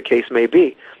whatever the case may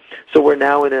be. So we're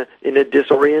now in a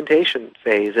disorientation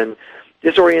phase, and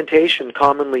disorientation,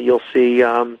 commonly you'll see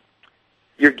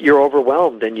you're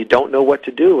overwhelmed and you don't know what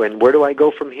to do, and where do I go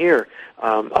from here?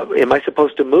 Am I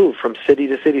supposed to move from city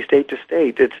to city, state to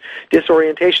state? It's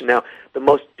disorientation. Now, the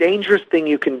most dangerous thing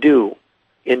you can do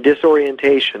in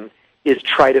disorientation is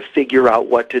try to figure out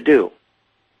what to do,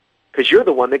 because you're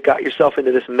the one that got yourself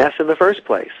into this mess in the first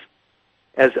place.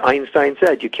 As Einstein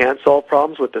said, you can't solve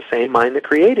problems with the same mind that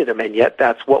created them, and yet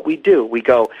that's what we do. We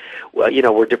go, well,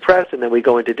 we're depressed, and then we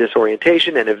go into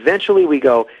disorientation, and eventually we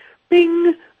go,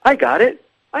 bing, I got it.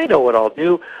 I know what I'll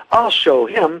do. I'll show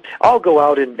him. I'll go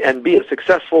out and be a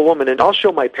successful woman, and I'll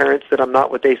show my parents that I'm not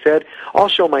what they said. I'll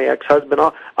show my ex-husband.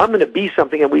 I'm going to be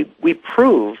something, and we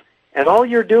prove, and all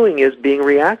you're doing is being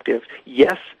reactive.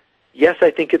 Yes, I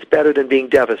think it's better than being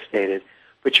devastated,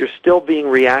 but you're still being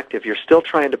reactive. You're still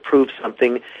trying to prove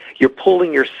something. You're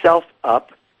pulling yourself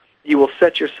up. You will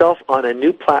set yourself on a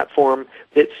new platform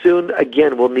that soon,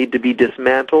 again, will need to be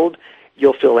dismantled.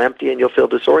 You'll feel empty and you'll feel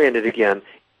disoriented again,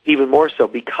 even more so,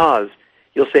 because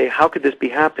you'll say, how could this be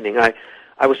happening?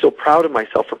 I was so proud of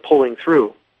myself for pulling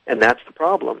through, and that's the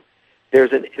problem.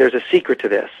 There's a secret to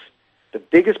this. The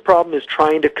biggest problem is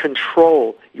trying to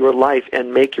control your life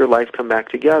and make your life come back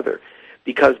together,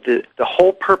 because the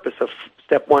whole purpose of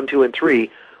step 1, 2, and 3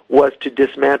 was to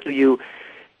dismantle you.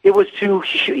 It was to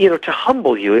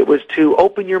humble you. It was to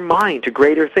open your mind to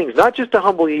greater things, not just to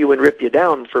humble you and rip you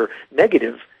down for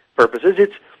negative purposes.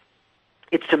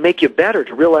 It's to make you better,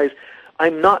 to realize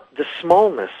I'm not the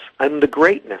smallness, I'm the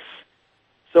greatness.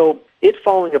 So it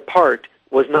falling apart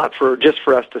was not just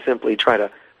for us to simply try to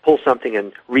pull something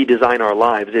and redesign our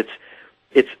lives.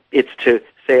 It's to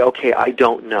say, okay, I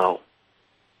don't know.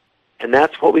 And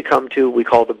that's what we come to, we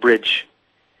call the bridge.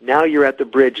 Now you're at the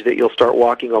bridge that you'll start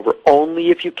walking over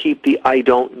only if you keep the I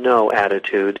don't know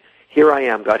attitude. Here I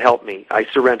am, God help me, I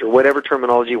surrender, whatever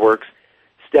terminology works.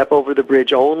 Step over the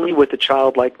bridge only with a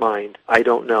childlike mind, I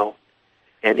don't know,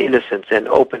 and innocence and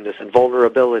openness and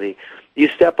vulnerability. You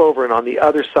step over and on the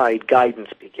other side, guidance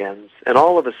begins. And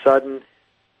all of a sudden,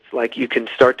 it's like you can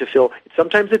start to feel,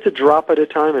 sometimes it's a drop at a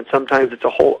time and sometimes it's a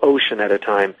whole ocean at a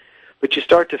time, but you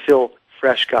start to feel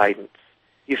fresh guidance.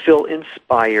 You feel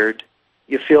inspired.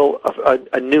 You feel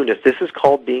a newness. This is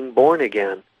called being born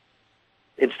again.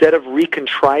 Instead of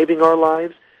recontriving our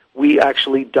lives, we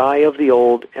actually die of the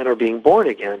old and are being born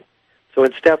again. So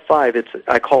in step 5,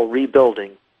 I call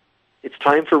rebuilding. It's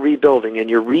time for rebuilding, and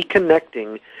you're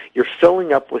reconnecting. You're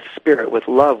filling up with spirit, with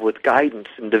love, with guidance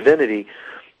and divinity,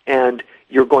 and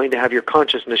you're going to have your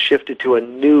consciousness shifted to a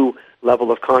new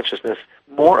level of consciousness,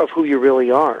 more of who you really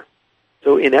are.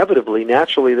 So inevitably,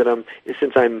 naturally,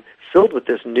 since I'm filled with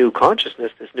this new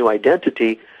consciousness, this new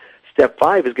identity, step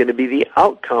 5 is going to be the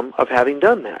outcome of having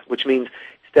done that, which means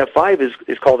step 5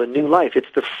 is called a new life.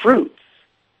 It's the fruits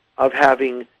of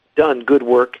having done good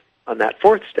work on that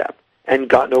 4th step and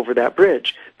gotten over that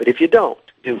bridge. But if you don't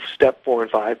do step 4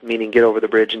 and 5, meaning get over the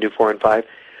bridge and do 4 and 5,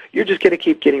 you're just going to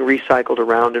keep getting recycled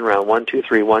around and around, 1, 2,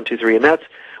 3, 1, 2, 3, and that's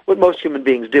what most human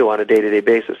beings do on a day-to-day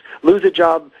basis. Lose a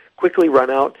job, quickly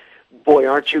run out. Boy,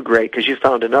 aren't you great because you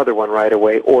found another one right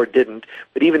away or didn't.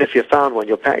 But even if you found one,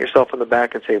 you'll pat yourself on the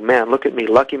back and say, man, look at me,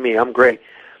 lucky me, I'm great.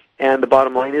 And the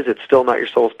bottom line is it's still not your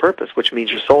soul's purpose, which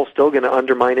means your soul's still going to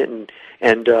undermine it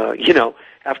and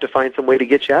have to find some way to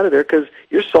get you out of there because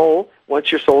your soul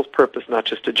wants your soul's purpose, not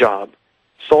just a job.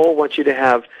 Soul wants you to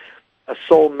have a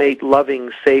soulmate,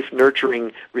 loving, safe,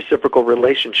 nurturing, reciprocal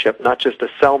relationship, not just a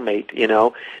cellmate,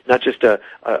 not just a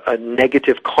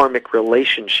negative karmic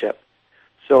relationship.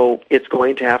 So it's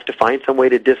going to have to find some way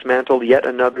to dismantle yet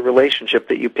another relationship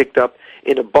that you picked up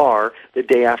in a bar the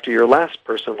day after your last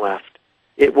person left.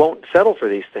 It won't settle for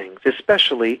these things,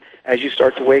 especially as you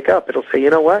start to wake up. It'll say, you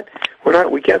know what?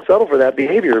 We can't settle for that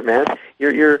behavior, man.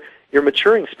 You're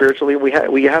maturing spiritually. We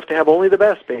have to have only the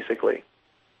best, basically.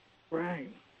 Right.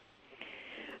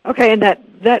 Okay, and that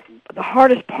the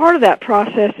hardest part of that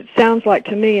process, it sounds like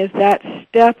to me, is that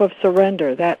step of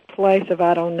surrender, that place of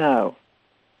I don't know.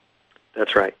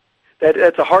 That's right.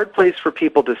 That's a hard place for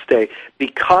people to stay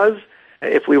because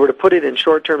if we were to put it in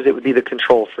short terms, it would be the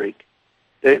control freak.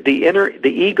 The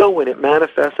ego, when it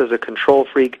manifests as a control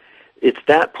freak, it's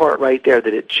that part right there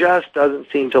that it just doesn't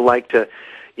seem to like to,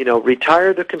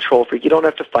 retire the control freak. You don't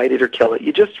have to fight it or kill it.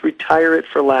 You just retire it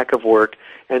for lack of work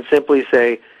and simply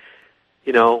say,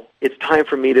 it's time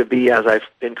for me to be as I've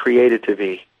been created to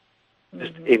be.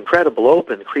 Just incredible,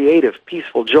 open, creative,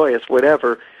 peaceful, joyous,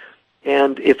 whatever.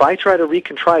 And if I try to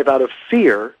recontrive out of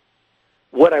fear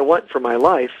what I want for my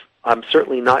life, I'm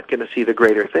certainly not going to see the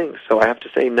greater things. So I have to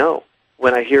say no.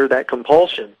 When I hear that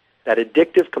compulsion, that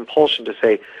addictive compulsion to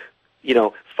say,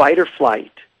 fight or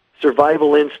flight,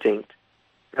 survival instinct,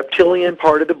 reptilian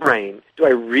part of the brain, do I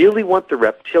really want the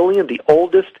reptilian, the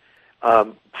oldest,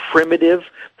 primitive,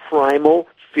 primal,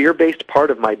 fear-based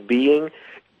part of my being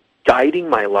guiding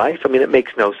my life? I mean, it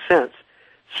makes no sense.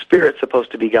 Spirit's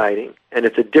supposed to be guiding, and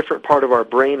it's a different part of our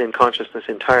brain and consciousness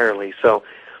entirely. So,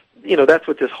 that's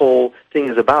what this whole thing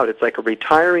is about. It's like a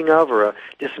retiring of or a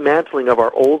dismantling of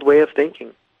our old way of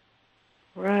thinking.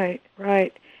 Right.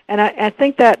 And I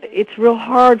think that it's real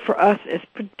hard for us,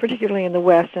 particularly in the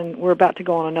West, and we're about to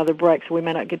go on another break, so we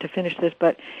may not get to finish this,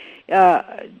 but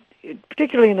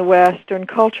particularly in the Western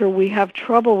culture, we have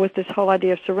trouble with this whole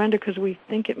idea of surrender because we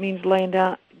think it means laying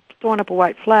down, throwing up a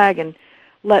white flag and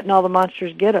letting all the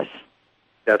monsters get us.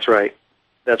 That's right.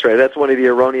 That's one of the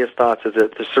erroneous thoughts, is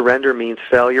that the surrender means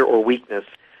failure or weakness,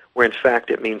 where in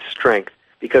fact it means strength.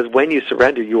 Because when you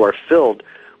surrender, you are filled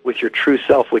with your true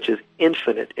self, which is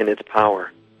infinite in its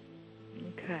power.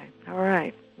 Okay. All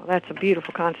right. Well, that's a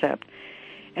beautiful concept.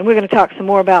 And we're going to talk some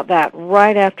more about that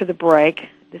right after the break.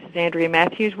 This is Andrea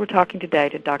Matthews. We're talking today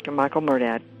to Dr. Michael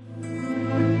Mirdad.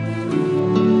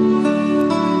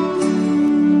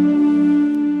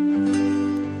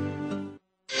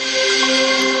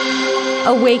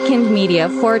 Awakened Media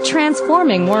for a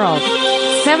transforming world.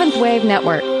 Seventh Wave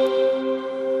Network.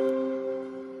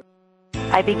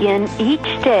 I begin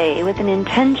each day with an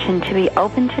intention to be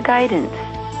open to guidance,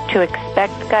 to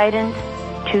expect guidance,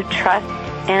 to trust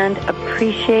and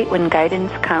appreciate when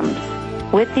guidance comes.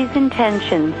 With these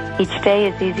intentions, each day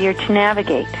is easier to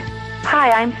navigate.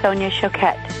 Hi, I'm Sonia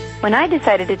Choquette. When I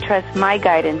decided to trust my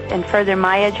guidance and further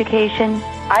my education,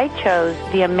 I chose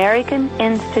the American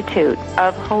Institute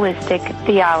of Holistic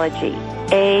Theology,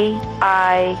 AIHT,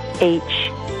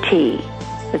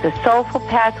 with a soulful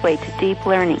pathway to deep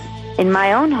learning. In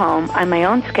my own home, on my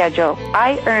own schedule,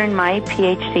 I earned my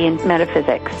PhD in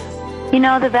metaphysics. You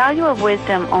know, the value of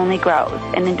wisdom only grows,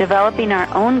 and in developing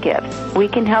our own gifts, we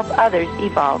can help others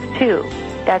evolve too.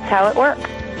 That's how it works.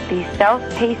 These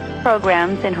self-paced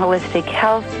programs in holistic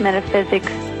health,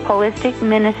 metaphysics, holistic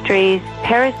ministries,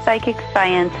 parapsychic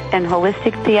science, and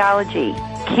holistic theology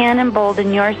can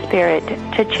embolden your spirit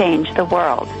to change the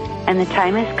world. And the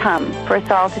time has come for us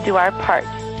all to do our part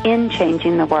in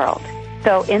changing the world.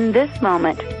 So in this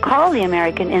moment, call the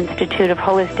American Institute of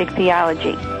Holistic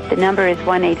Theology. The number is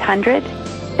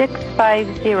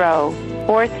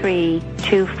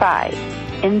 1-800-650-4325.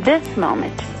 In this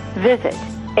moment, visit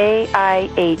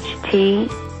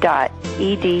aiht.edu.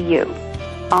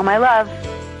 All my love.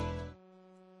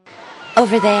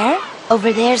 Over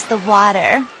there's the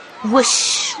water.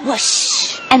 Whoosh,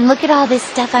 whoosh. And look at all this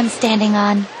stuff I'm standing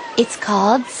on. It's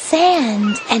called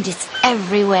sand, and it's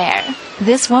everywhere.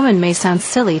 This woman may sound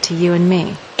silly to you and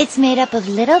me. It's made up of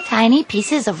little tiny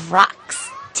pieces of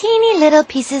rocks. Teeny little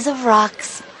pieces of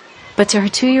rocks. But to her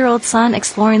 2-year-old son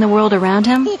exploring the world around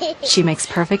him, she makes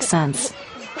perfect sense.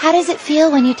 How does it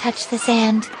feel when you touch the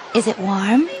sand? Is it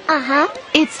warm? Uh-huh.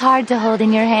 It's hard to hold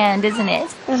in your hand, isn't it?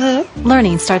 Mm-hmm.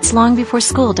 Learning starts long before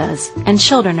school does, and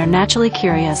children are naturally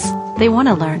curious. They want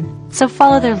to learn, so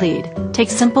follow their lead. Take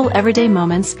simple, everyday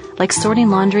moments, like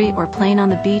sorting laundry or playing on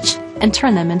the beach, and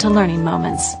turn them into learning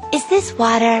moments. Is this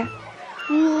water?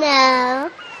 No.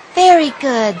 Very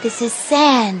good. This is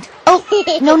sand. Oh,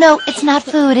 no, it's not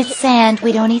food. It's sand.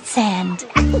 We don't eat sand.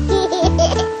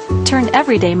 Turn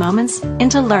everyday moments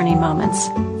into learning moments.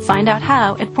 Find out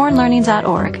how at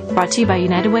bornlearning.org. Brought to you by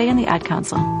United Way and the Ad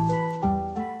Council.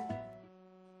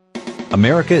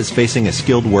 America is facing a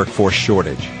skilled workforce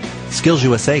shortage. Skills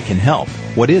USA can help.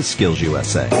 What is Skills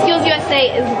USA? Skills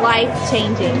USA is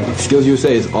life-changing. Skills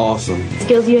USA is awesome.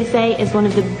 Skills USA is one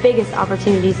of the biggest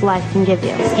opportunities life can give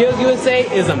you. Skills USA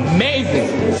is amazing.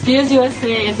 Skills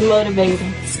USA is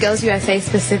motivating. Skills USA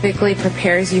specifically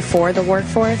prepares you for the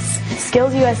workforce.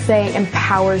 Skills USA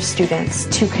empowers students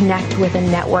to connect with a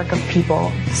network of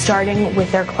people, starting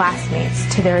with their classmates,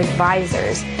 to their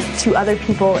advisors, to other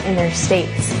people in their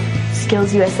states.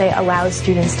 Skills USA allows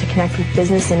students to connect with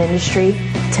business and industry,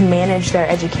 to manage their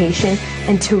education,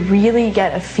 and to really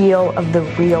get a feel of the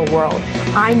real world.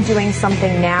 I'm doing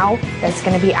something now that's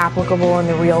going to be applicable in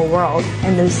the real world,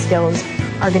 and those skills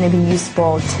are going to be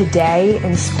useful today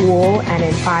in school and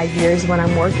in 5 years when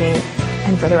I'm working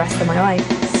and for the rest of my life.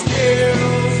 Skills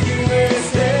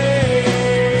USA,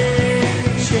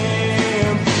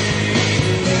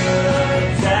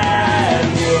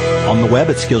 On the web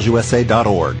at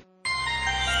skillsusa.org.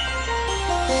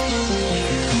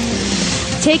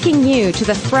 Taking you to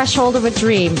the threshold of a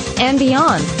dream and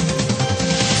beyond.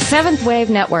 Seventh Wave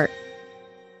Network.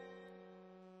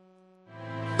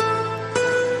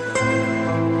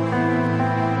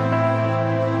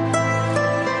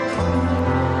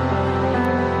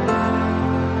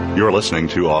 You're listening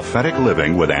to Authentic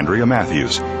Living with Andrea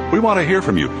Matthews. We want to hear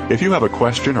from you. If you have a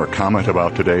question or comment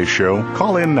about today's show,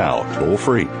 call in now, toll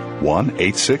free,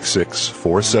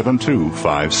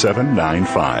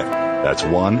 1-866-472-5795. That's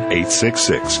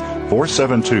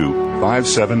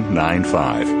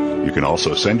 1-866-472-5795. You can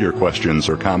also send your questions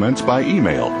or comments by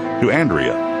email to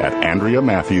Andrea at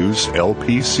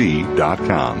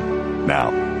AndreaMatthewsLPC.com.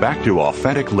 Now, back to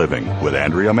Authentic Living with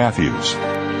Andrea Matthews.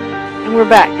 And we're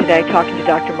back today talking to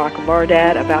Dr. Michael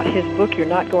Mirdad about his book, You're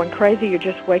Not Going Crazy, You're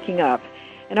Just Waking Up.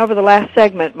 And over the last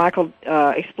segment, Michael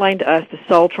explained to us the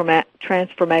soul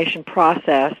transformation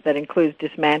process that includes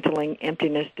dismantling,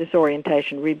 emptiness,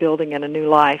 disorientation, rebuilding, and a new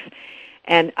life.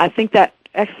 And I think that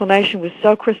explanation was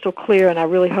so crystal clear, and I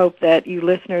really hope that you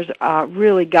listeners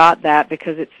really got that,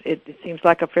 because it seems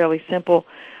like a fairly simple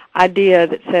idea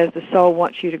that says the soul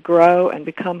wants you to grow and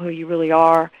become who you really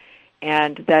are,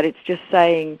 and that it's just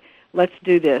saying, let's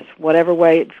do this. Whatever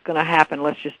way it's going to happen,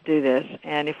 let's just do this.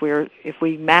 And if we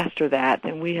master that,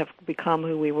 then we have become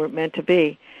who we were meant to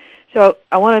be. So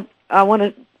I want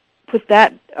to put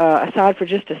that aside for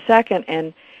just a second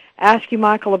and ask you,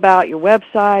 Michael, about your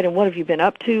website and what have you been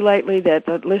up to lately that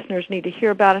the listeners need to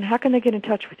hear about, and how can they get in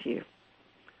touch with you?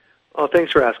 Oh,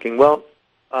 thanks for asking. Well,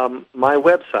 my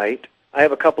website, I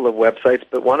have a couple of websites,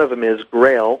 but one of them is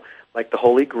Grail, like the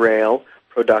Holy Grail,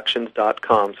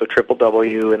 Productions.com, so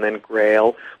www and then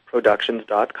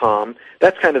GrailProductions.com.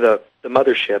 That's kind of the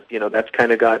mothership, that's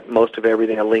kind of got most of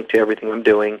everything, a link to everything I'm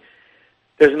doing.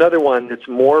 There's another one that's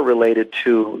more related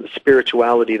to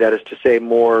spirituality, that is to say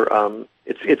more,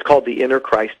 It's called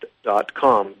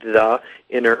theinnerchrist.com,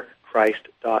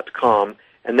 theinnerchrist.com,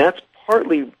 and that's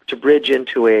partly to bridge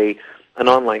into an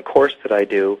online course that I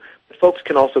do. Folks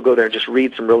can also go there and just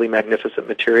read some really magnificent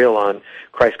material on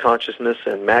Christ consciousness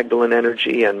and Magdalene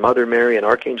energy and Mother Mary and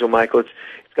Archangel Michael. It's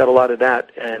got a lot of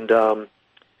that, and on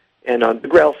the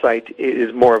Grail site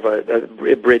is more of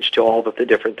a bridge to all of the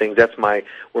different things. That's where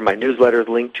my newsletter is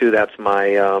linked to. That's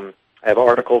my I have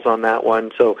articles on that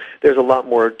one. So there's a lot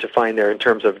more to find there in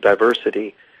terms of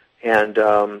diversity, and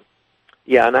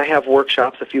and I have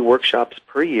a few workshops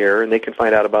per year, and they can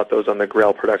find out about those on the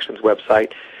Grail Productions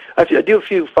website. I do a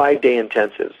few 5-day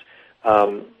intensives.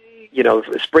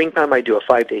 Springtime I do a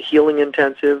 5-day healing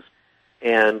intensive,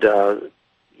 and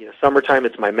summertime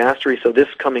it's my mastery. So this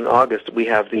coming August we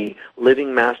have the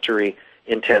Living Mastery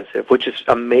intensive, which is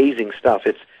amazing stuff.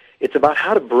 It's about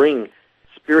how to bring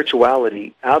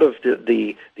spirituality out of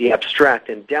the abstract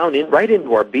and down right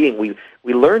into our being.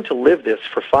 We learn to live this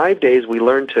for 5 days. We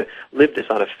learn to live this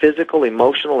on a physical,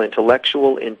 emotional,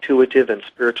 intellectual, intuitive, and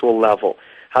spiritual level.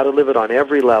 How to live it on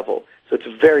every level. So it's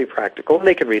very practical, and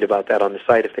they can read about that on the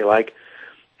site if they like.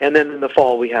 And then in the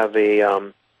fall we have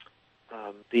the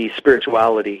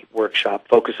Spirituality workshop.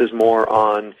 Focuses more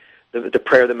on the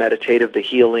prayer, the meditative, the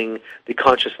healing, the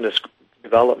consciousness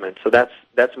development. So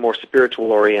that's more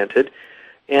spiritual oriented.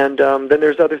 And then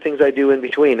there's other things I do in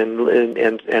between,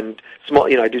 and small.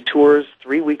 I do tours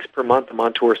 3 weeks per month. I'm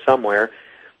on tour somewhere.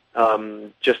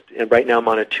 And right now I'm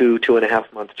on a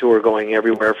 2.5 month tour, going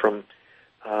everywhere from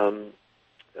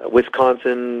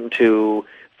Wisconsin to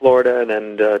Florida, and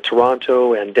then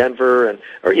Toronto and Denver,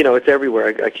 it's everywhere.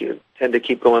 I tend to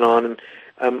keep going on, and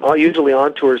I'm usually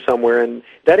on tour somewhere, and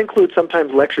that includes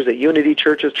sometimes lectures at Unity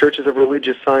churches, churches of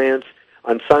religious science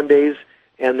on Sundays,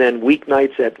 and then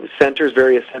weeknights at centers,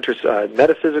 various centers,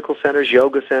 metaphysical centers,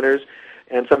 yoga centers,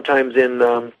 and sometimes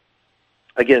in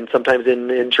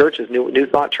churches, new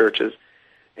thought churches.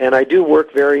 And I do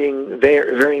work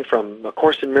varying from A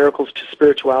Course in Miracles to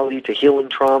spirituality to healing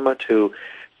trauma to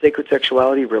sacred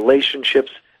sexuality,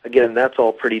 relationships. Again, that's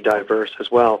all pretty diverse as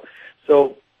well.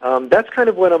 So that's kind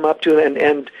of what I'm up to.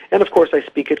 And of course, I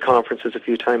speak at conferences a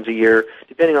few times a year.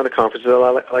 Depending on the conferences,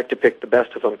 I like to pick the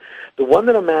best of them. The one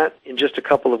that I'm at in just a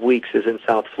couple of weeks is in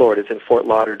South Florida. It's in Fort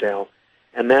Lauderdale.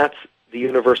 And that's the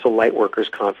Universal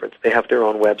Lightworkers Conference. They have their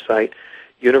own website,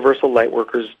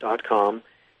 universallightworkers.com.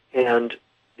 And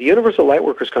the Universal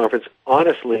Lightworkers Conference,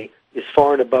 honestly, is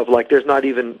far and above. There's not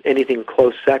even anything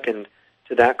close second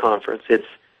to that conference.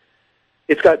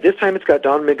 It's got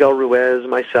Don Miguel Ruiz,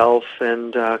 myself,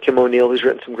 and Kim O'Neill, who's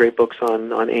written some great books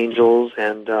on angels,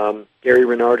 and Gary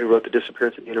Renard, who wrote The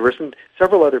Disappearance of the Universe, and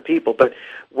several other people. But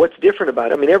what's different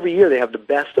about it? Every year they have the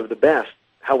best of the best.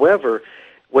 However,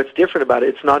 what's different about it?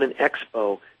 It's not an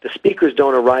expo. The speakers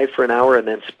don't arrive for an hour and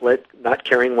then split, not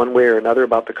caring one way or another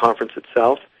about the conference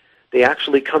itself. They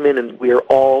actually come in, and we are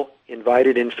all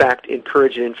invited, in fact,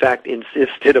 encouraged, in fact,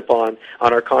 insisted upon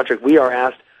on our contract. We are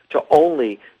asked to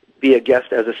only be a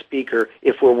guest as a speaker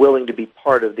if we're willing to be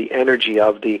part of the energy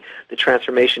of the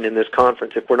transformation in this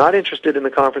conference. If we're not interested in the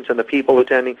conference and the people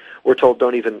attending, we're told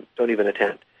don't even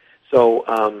attend. So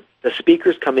the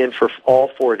speakers come in for all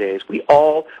 4 days. We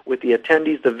all, with the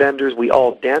attendees, the vendors, we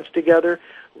all dance together,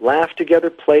 laugh together,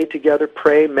 play together,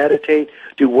 pray, meditate,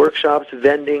 do workshops,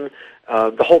 vending,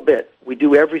 the whole bit. We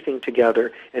do everything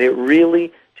together, and it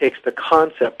really takes the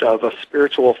concept of a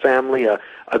spiritual family, a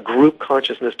group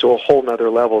consciousness to a whole nother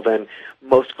level than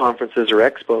most conferences or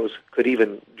expos could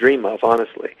even dream of,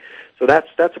 honestly. So that's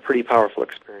a pretty powerful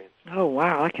experience. Oh,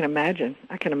 wow, I can imagine.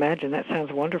 That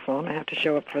sounds wonderful. I'm going to have to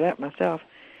show up for that myself.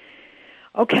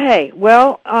 Okay,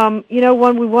 well,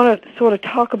 when we want to sort of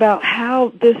talk about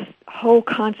how this whole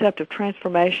concept of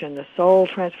transformation, the soul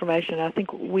transformation, I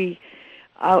think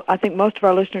most of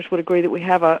our listeners would agree that we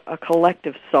have a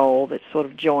collective soul that's sort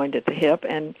of joined at the hip.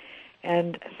 And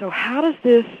so how does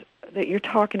this that you're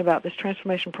talking about, this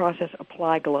transformation process,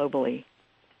 apply globally?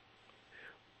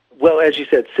 Well, as you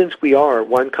said, since we are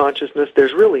one consciousness,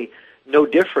 there's really no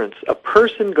difference. A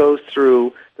person goes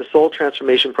through the soul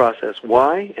transformation process.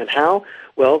 Why and how?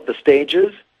 Well, the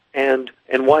stages, and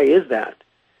why is that?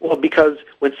 Well, because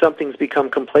when something's become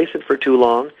complacent for too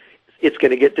long, it's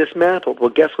going to get dismantled. Well,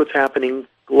 guess what's happening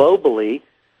globally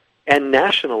and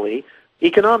nationally,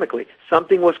 economically?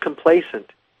 Something was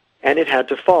complacent, and it had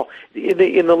to fall.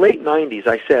 In the late 90s,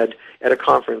 I said at a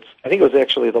conference, I think it was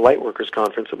actually the Lightworkers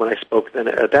Conference when I spoke then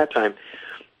at that time,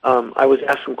 I was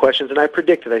asked some questions, and I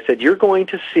predicted, I said, you're going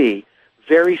to see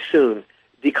very soon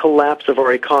the collapse of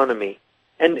our economy.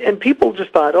 And people just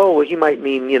thought, oh, well, he might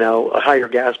mean, higher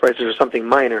gas prices or something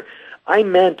minor. I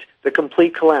meant the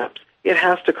complete collapse. It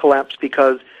has to collapse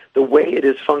because the way it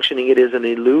is functioning, it is an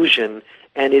illusion,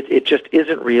 and it just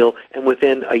isn't real. And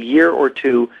within a year or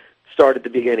two, started the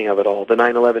beginning of it all, the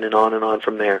 9/11 and on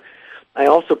from there. I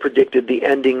also predicted the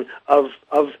ending of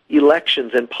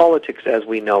elections and politics as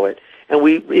we know it. And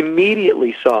we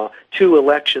immediately saw 2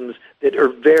 elections that are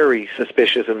very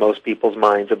suspicious in most people's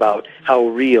minds about how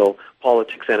real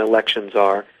politics and elections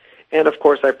are. And, of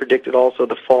course, I predicted also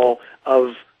the fall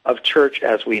of church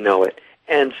as we know it.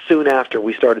 And soon after,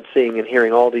 we started seeing and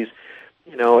hearing all these,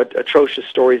 atrocious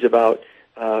stories about,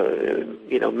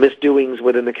 misdoings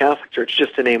within the Catholic Church,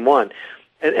 just to name one.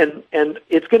 And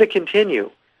it's going to continue.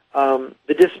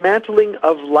 The dismantling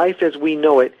of life as we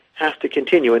know it has to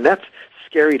continue, and that's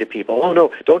scary to people. Oh, no,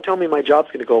 don't tell me my job's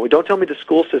going to go away. Don't tell me the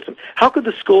school system. How could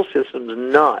the school systems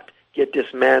not get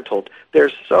dismantled?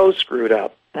 They're so screwed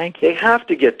up. Thank you. They have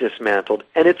to get dismantled,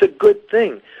 and it's a good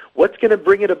thing. What's going to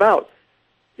bring it about?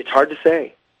 It's hard to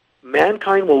say.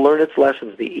 Mankind will learn its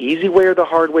lessons the easy way or the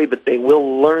hard way, but they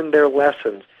will learn their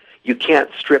lessons. You can't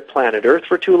strip planet Earth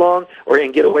for too long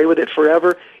and get away with it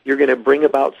forever. You're going to bring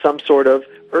about some sort of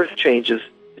earth changes,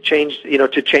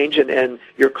 to change and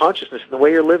your consciousness and the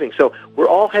way you're living. So we're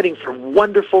all heading for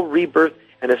wonderful rebirth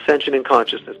and ascension in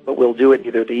consciousness, but we'll do it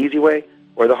either the easy way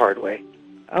or the hard way.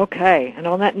 Okay, and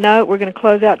on that note, we're going to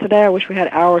close out today. I wish we had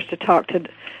hours to talk to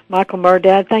Michael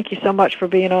Mirdad. Thank you so much for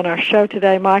being on our show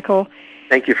today, Michael.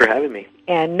 Thank you for having me.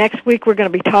 And next week we're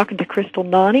going to be talking to Crystal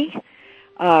Nani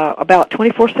about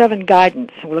 24/7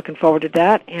 guidance. We're looking forward to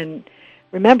that. And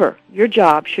remember, your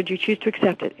job, should you choose to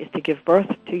accept it, is to give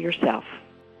birth to yourself.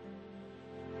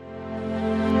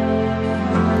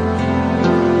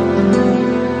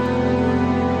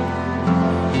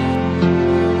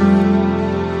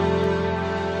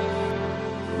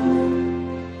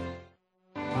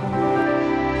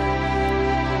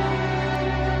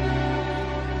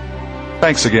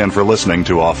 Thanks again for listening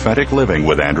to Authentic Living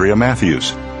with Andrea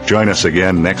Matthews. Join us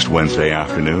again next Wednesday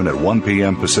afternoon at 1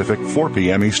 p.m. Pacific, 4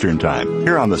 p.m. Eastern Time,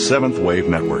 here on the Seventh Wave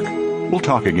Network. We'll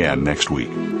talk again next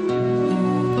week.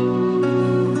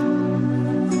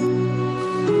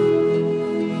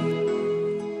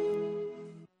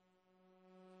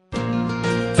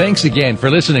 Thanks again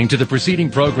for listening to the preceding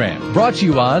program, brought to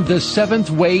you on the Seventh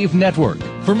Wave Network.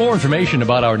 For more information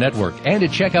about our network and to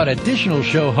check out additional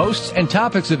show hosts and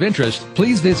topics of interest,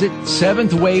 please visit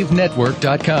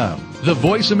seventhwavenetwork.com. The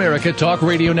Voice America Talk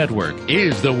Radio Network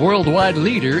is the worldwide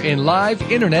leader in live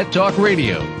Internet talk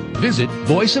radio. Visit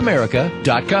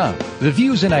voiceamerica.com. The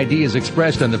views and ideas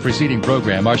expressed on the preceding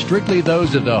program are strictly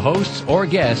those of the hosts or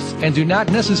guests and do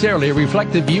not necessarily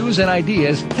reflect the views and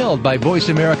ideas held by Voice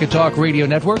America Talk Radio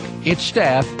Network, its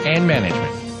staff, and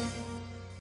management.